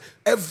nobody has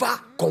ever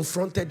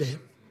confronted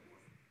them?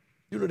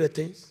 You know the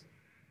things?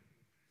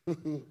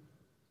 You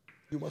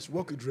must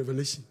walk with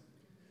revelation.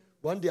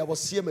 One day I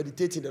was here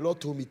meditating. The Lord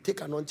told me,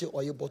 take an anointing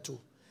oil bottle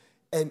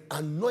and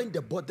anoint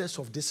the borders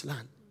of this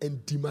land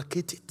and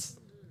demarcate it.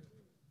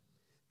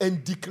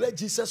 And declare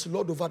Jesus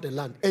Lord over the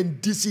land and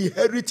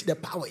disinherit the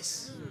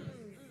powers.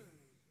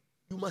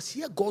 You must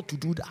hear God to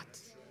do that.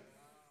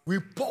 We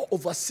pour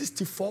over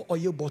 64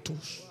 oil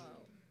bottles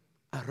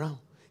around.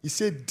 He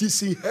said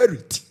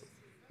disinherit.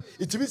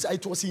 It means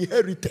it was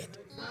inherited.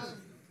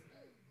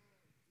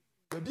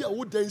 Maybe I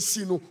wouldn't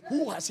see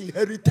who has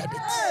inherited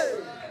it.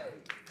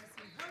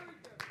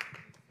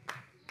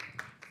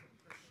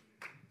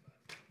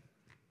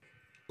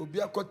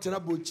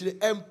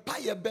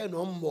 Empire ben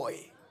on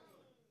boy.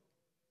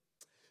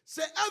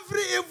 Say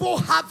every evil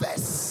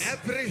harvest.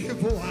 Every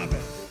evil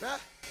harvest.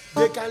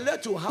 They can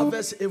let you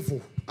harvest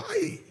evil.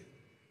 Aye.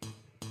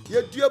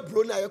 You do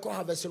bro na you can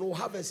harvest no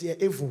harvest here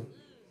evil.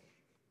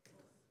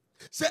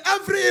 Say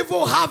every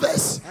evil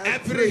harvest.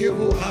 Every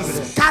evil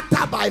harvest.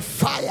 Scatter by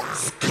fire.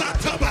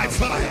 Scatter by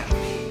fire.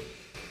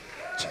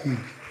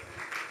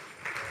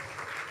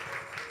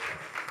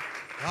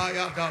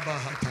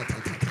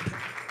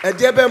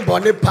 Edeben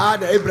boni pa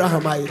na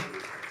Abraham aye.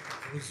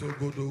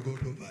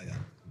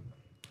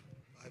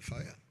 By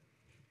fire.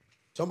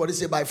 Somebody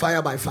say by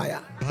fire, by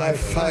fire. By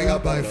fire,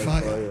 by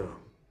fire.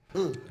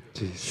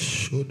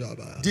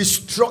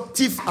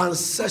 Destructive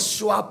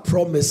ancestral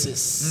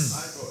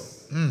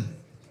promises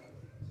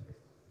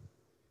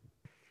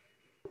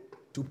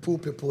to pull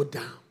people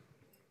down.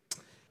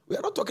 We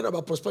are not talking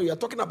about prosperity. We are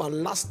talking about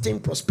lasting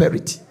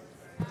prosperity.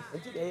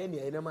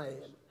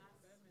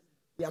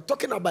 We are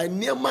talking about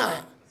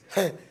Nehemiah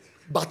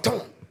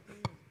baton.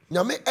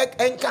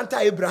 Encounter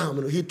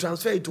Abraham. He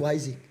transferred it to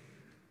Isaac.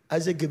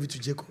 Isaac gave it to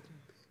Jacob.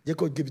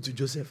 Jacob gave it to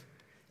Joseph.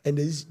 And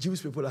the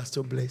Jewish people are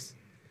still blessed.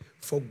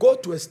 For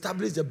God to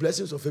establish the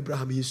blessings of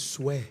Abraham, he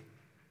swear.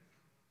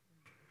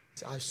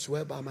 So I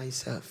swear by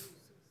myself.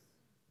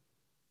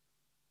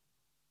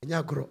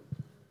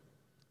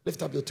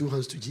 Lift up your two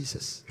hands to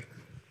Jesus.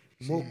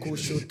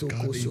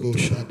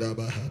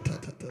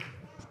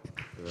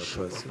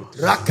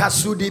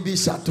 Rakasudi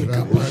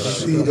bisatuka.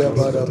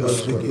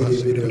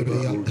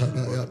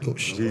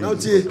 Now,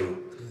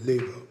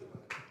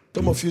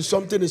 some of you,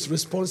 something is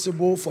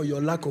responsible for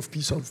your lack of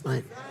peace of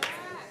mind.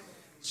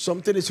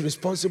 Something is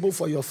responsible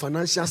for your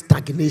financial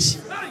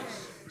stagnation.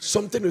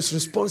 Something is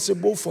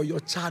responsible for your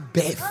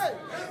childbirth.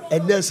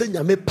 And then say,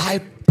 "Yame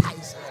pipe."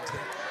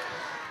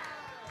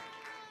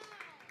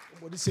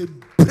 Somebody say,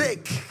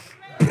 "Break,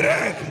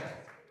 break."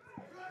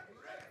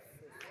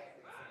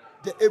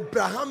 The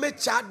Abrahamic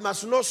child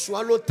must not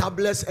swallow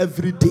tablets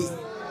every day.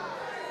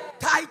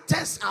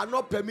 Titans are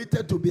not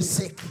permitted to be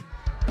sick.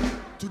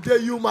 Today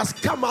you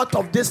must come out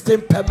of this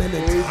thing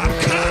permanently.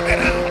 I'm coming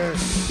out.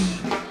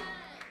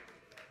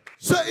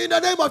 So in the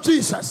name of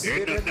Jesus,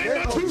 In the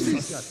name of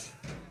Jesus.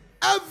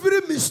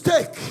 every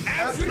mistake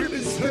Every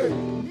mistake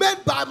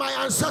made by my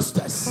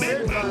ancestors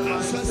made by my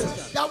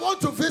ancestors that want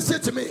to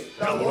visit me,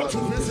 that want to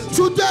visit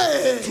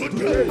today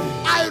today,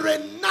 I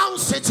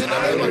renounce it in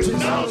the name of Jesus.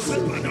 renounce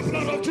it by the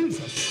blood of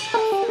Jesus.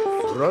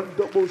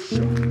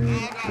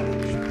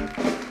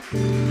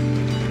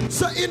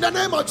 So in the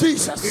name of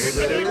Jesus, In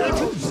the name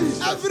of Jesus.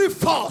 every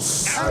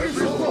force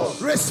Every force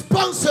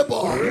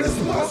responsible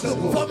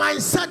responsible for my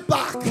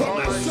setback,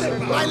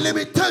 my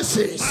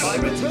limitations,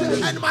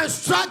 and my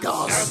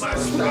struggles,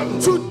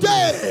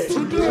 today,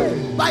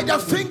 by the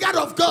finger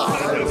of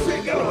God,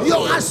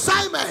 your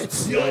assignment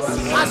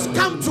has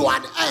come to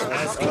an end.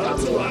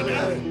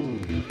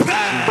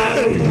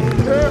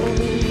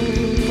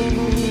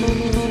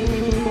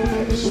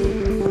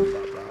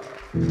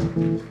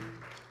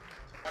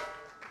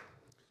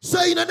 So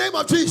in the name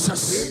of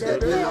Jesus,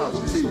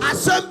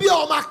 Assembly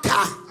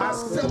Omaka,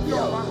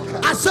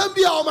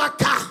 Assembly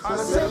Omaka,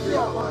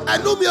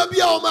 Enumia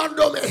Bia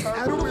Omandome,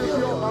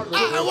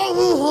 I want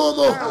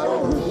homo,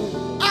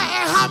 I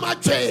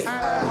hamache,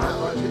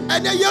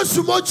 and a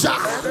Yesumocha,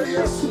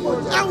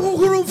 and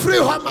who free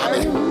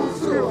Hamame.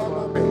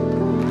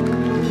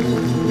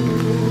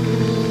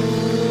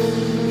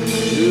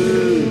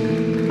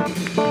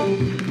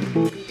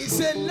 He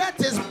said, let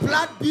his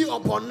blood be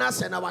upon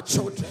us and our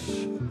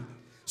children.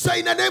 So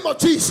in the name of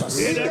Jesus,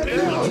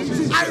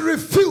 I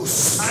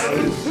refuse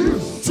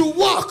to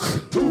walk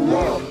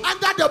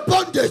under the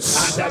bondage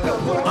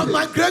of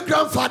my great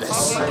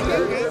grandfathers,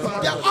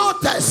 the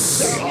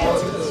altars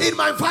in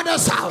my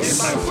father's house,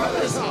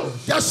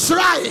 the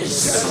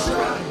shrines,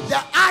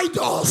 the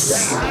idols,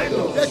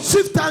 the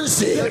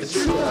chieftaincy.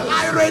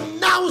 I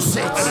renounce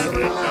it.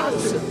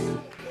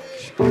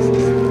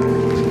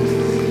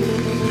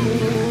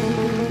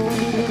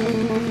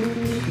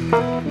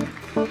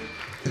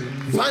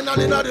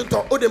 Finally, not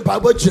into Odin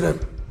Bible Chinem.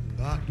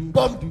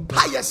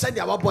 Bompire send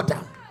our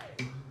bottom.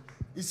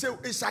 He said,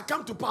 it shall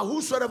come to pass,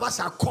 whosoever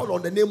shall call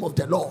on the name of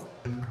the Lord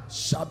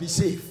shall be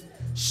saved,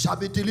 shall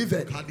be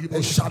delivered,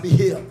 and shall be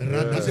healed.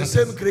 It's the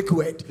same Greek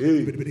word.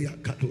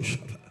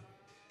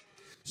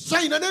 So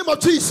in the name of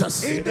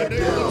Jesus,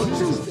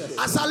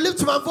 as I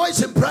lift my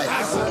voice in prayer,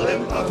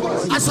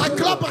 as I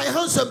clap my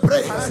hands and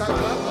pray,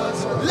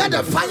 let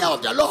the fire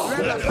of the Lord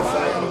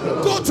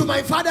go to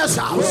my father's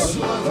house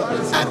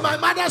and my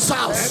mother's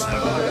house.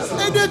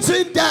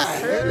 Anything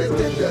there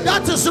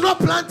that is not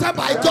planted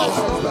by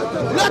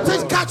God, let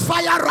it catch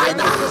fire right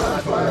now.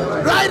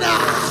 Right now.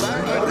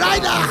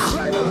 Right now.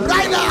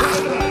 Right now.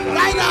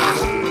 Right now.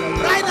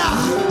 Right now.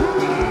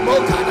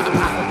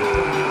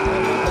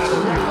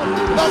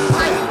 No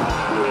fire.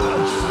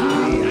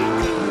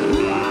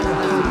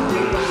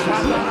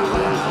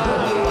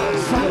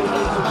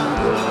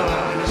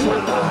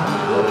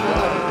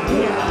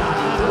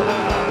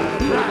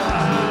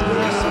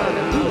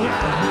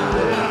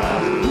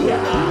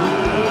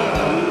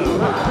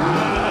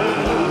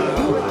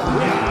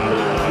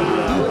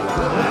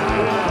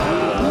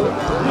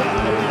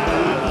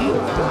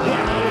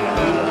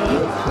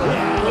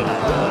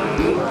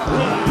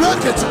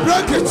 Break it,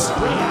 break it,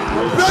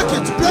 break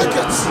it, break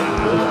it,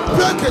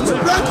 break it,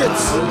 break it,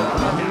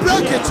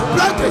 break it,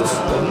 break it.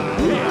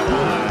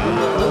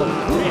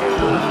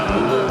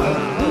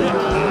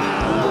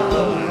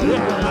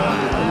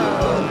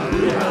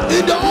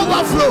 In the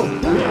overflow,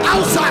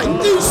 outside,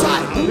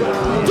 inside,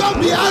 don't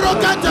be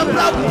arrogant and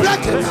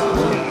break it.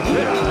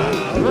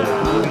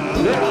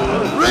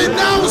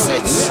 Renounce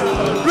it,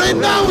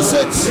 renounce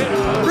it,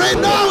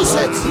 renounce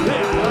it.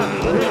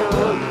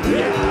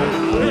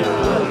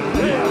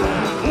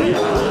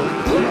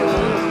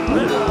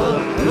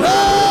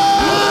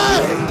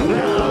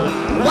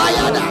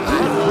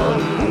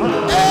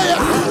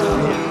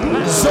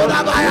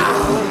 Sodabaya,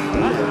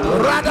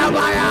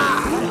 Radabaya,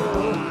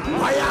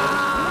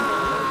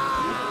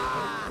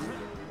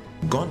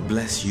 God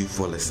bless you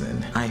for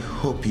listening. I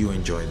hope you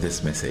enjoyed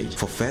this message.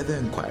 For further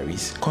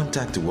inquiries,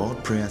 contact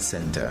World Prayer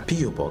Center,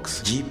 PO Box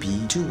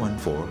GP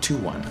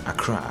 21421,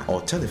 Accra,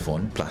 or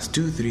telephone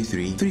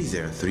 +233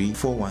 303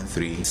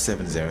 413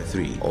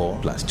 703 or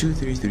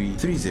 +233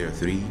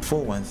 303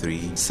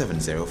 413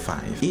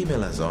 705.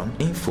 Email us on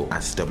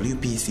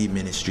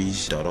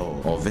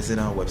info@wpcministries.org or visit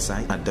our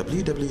website at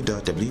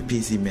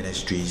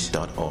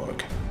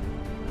www.wpcministries.org.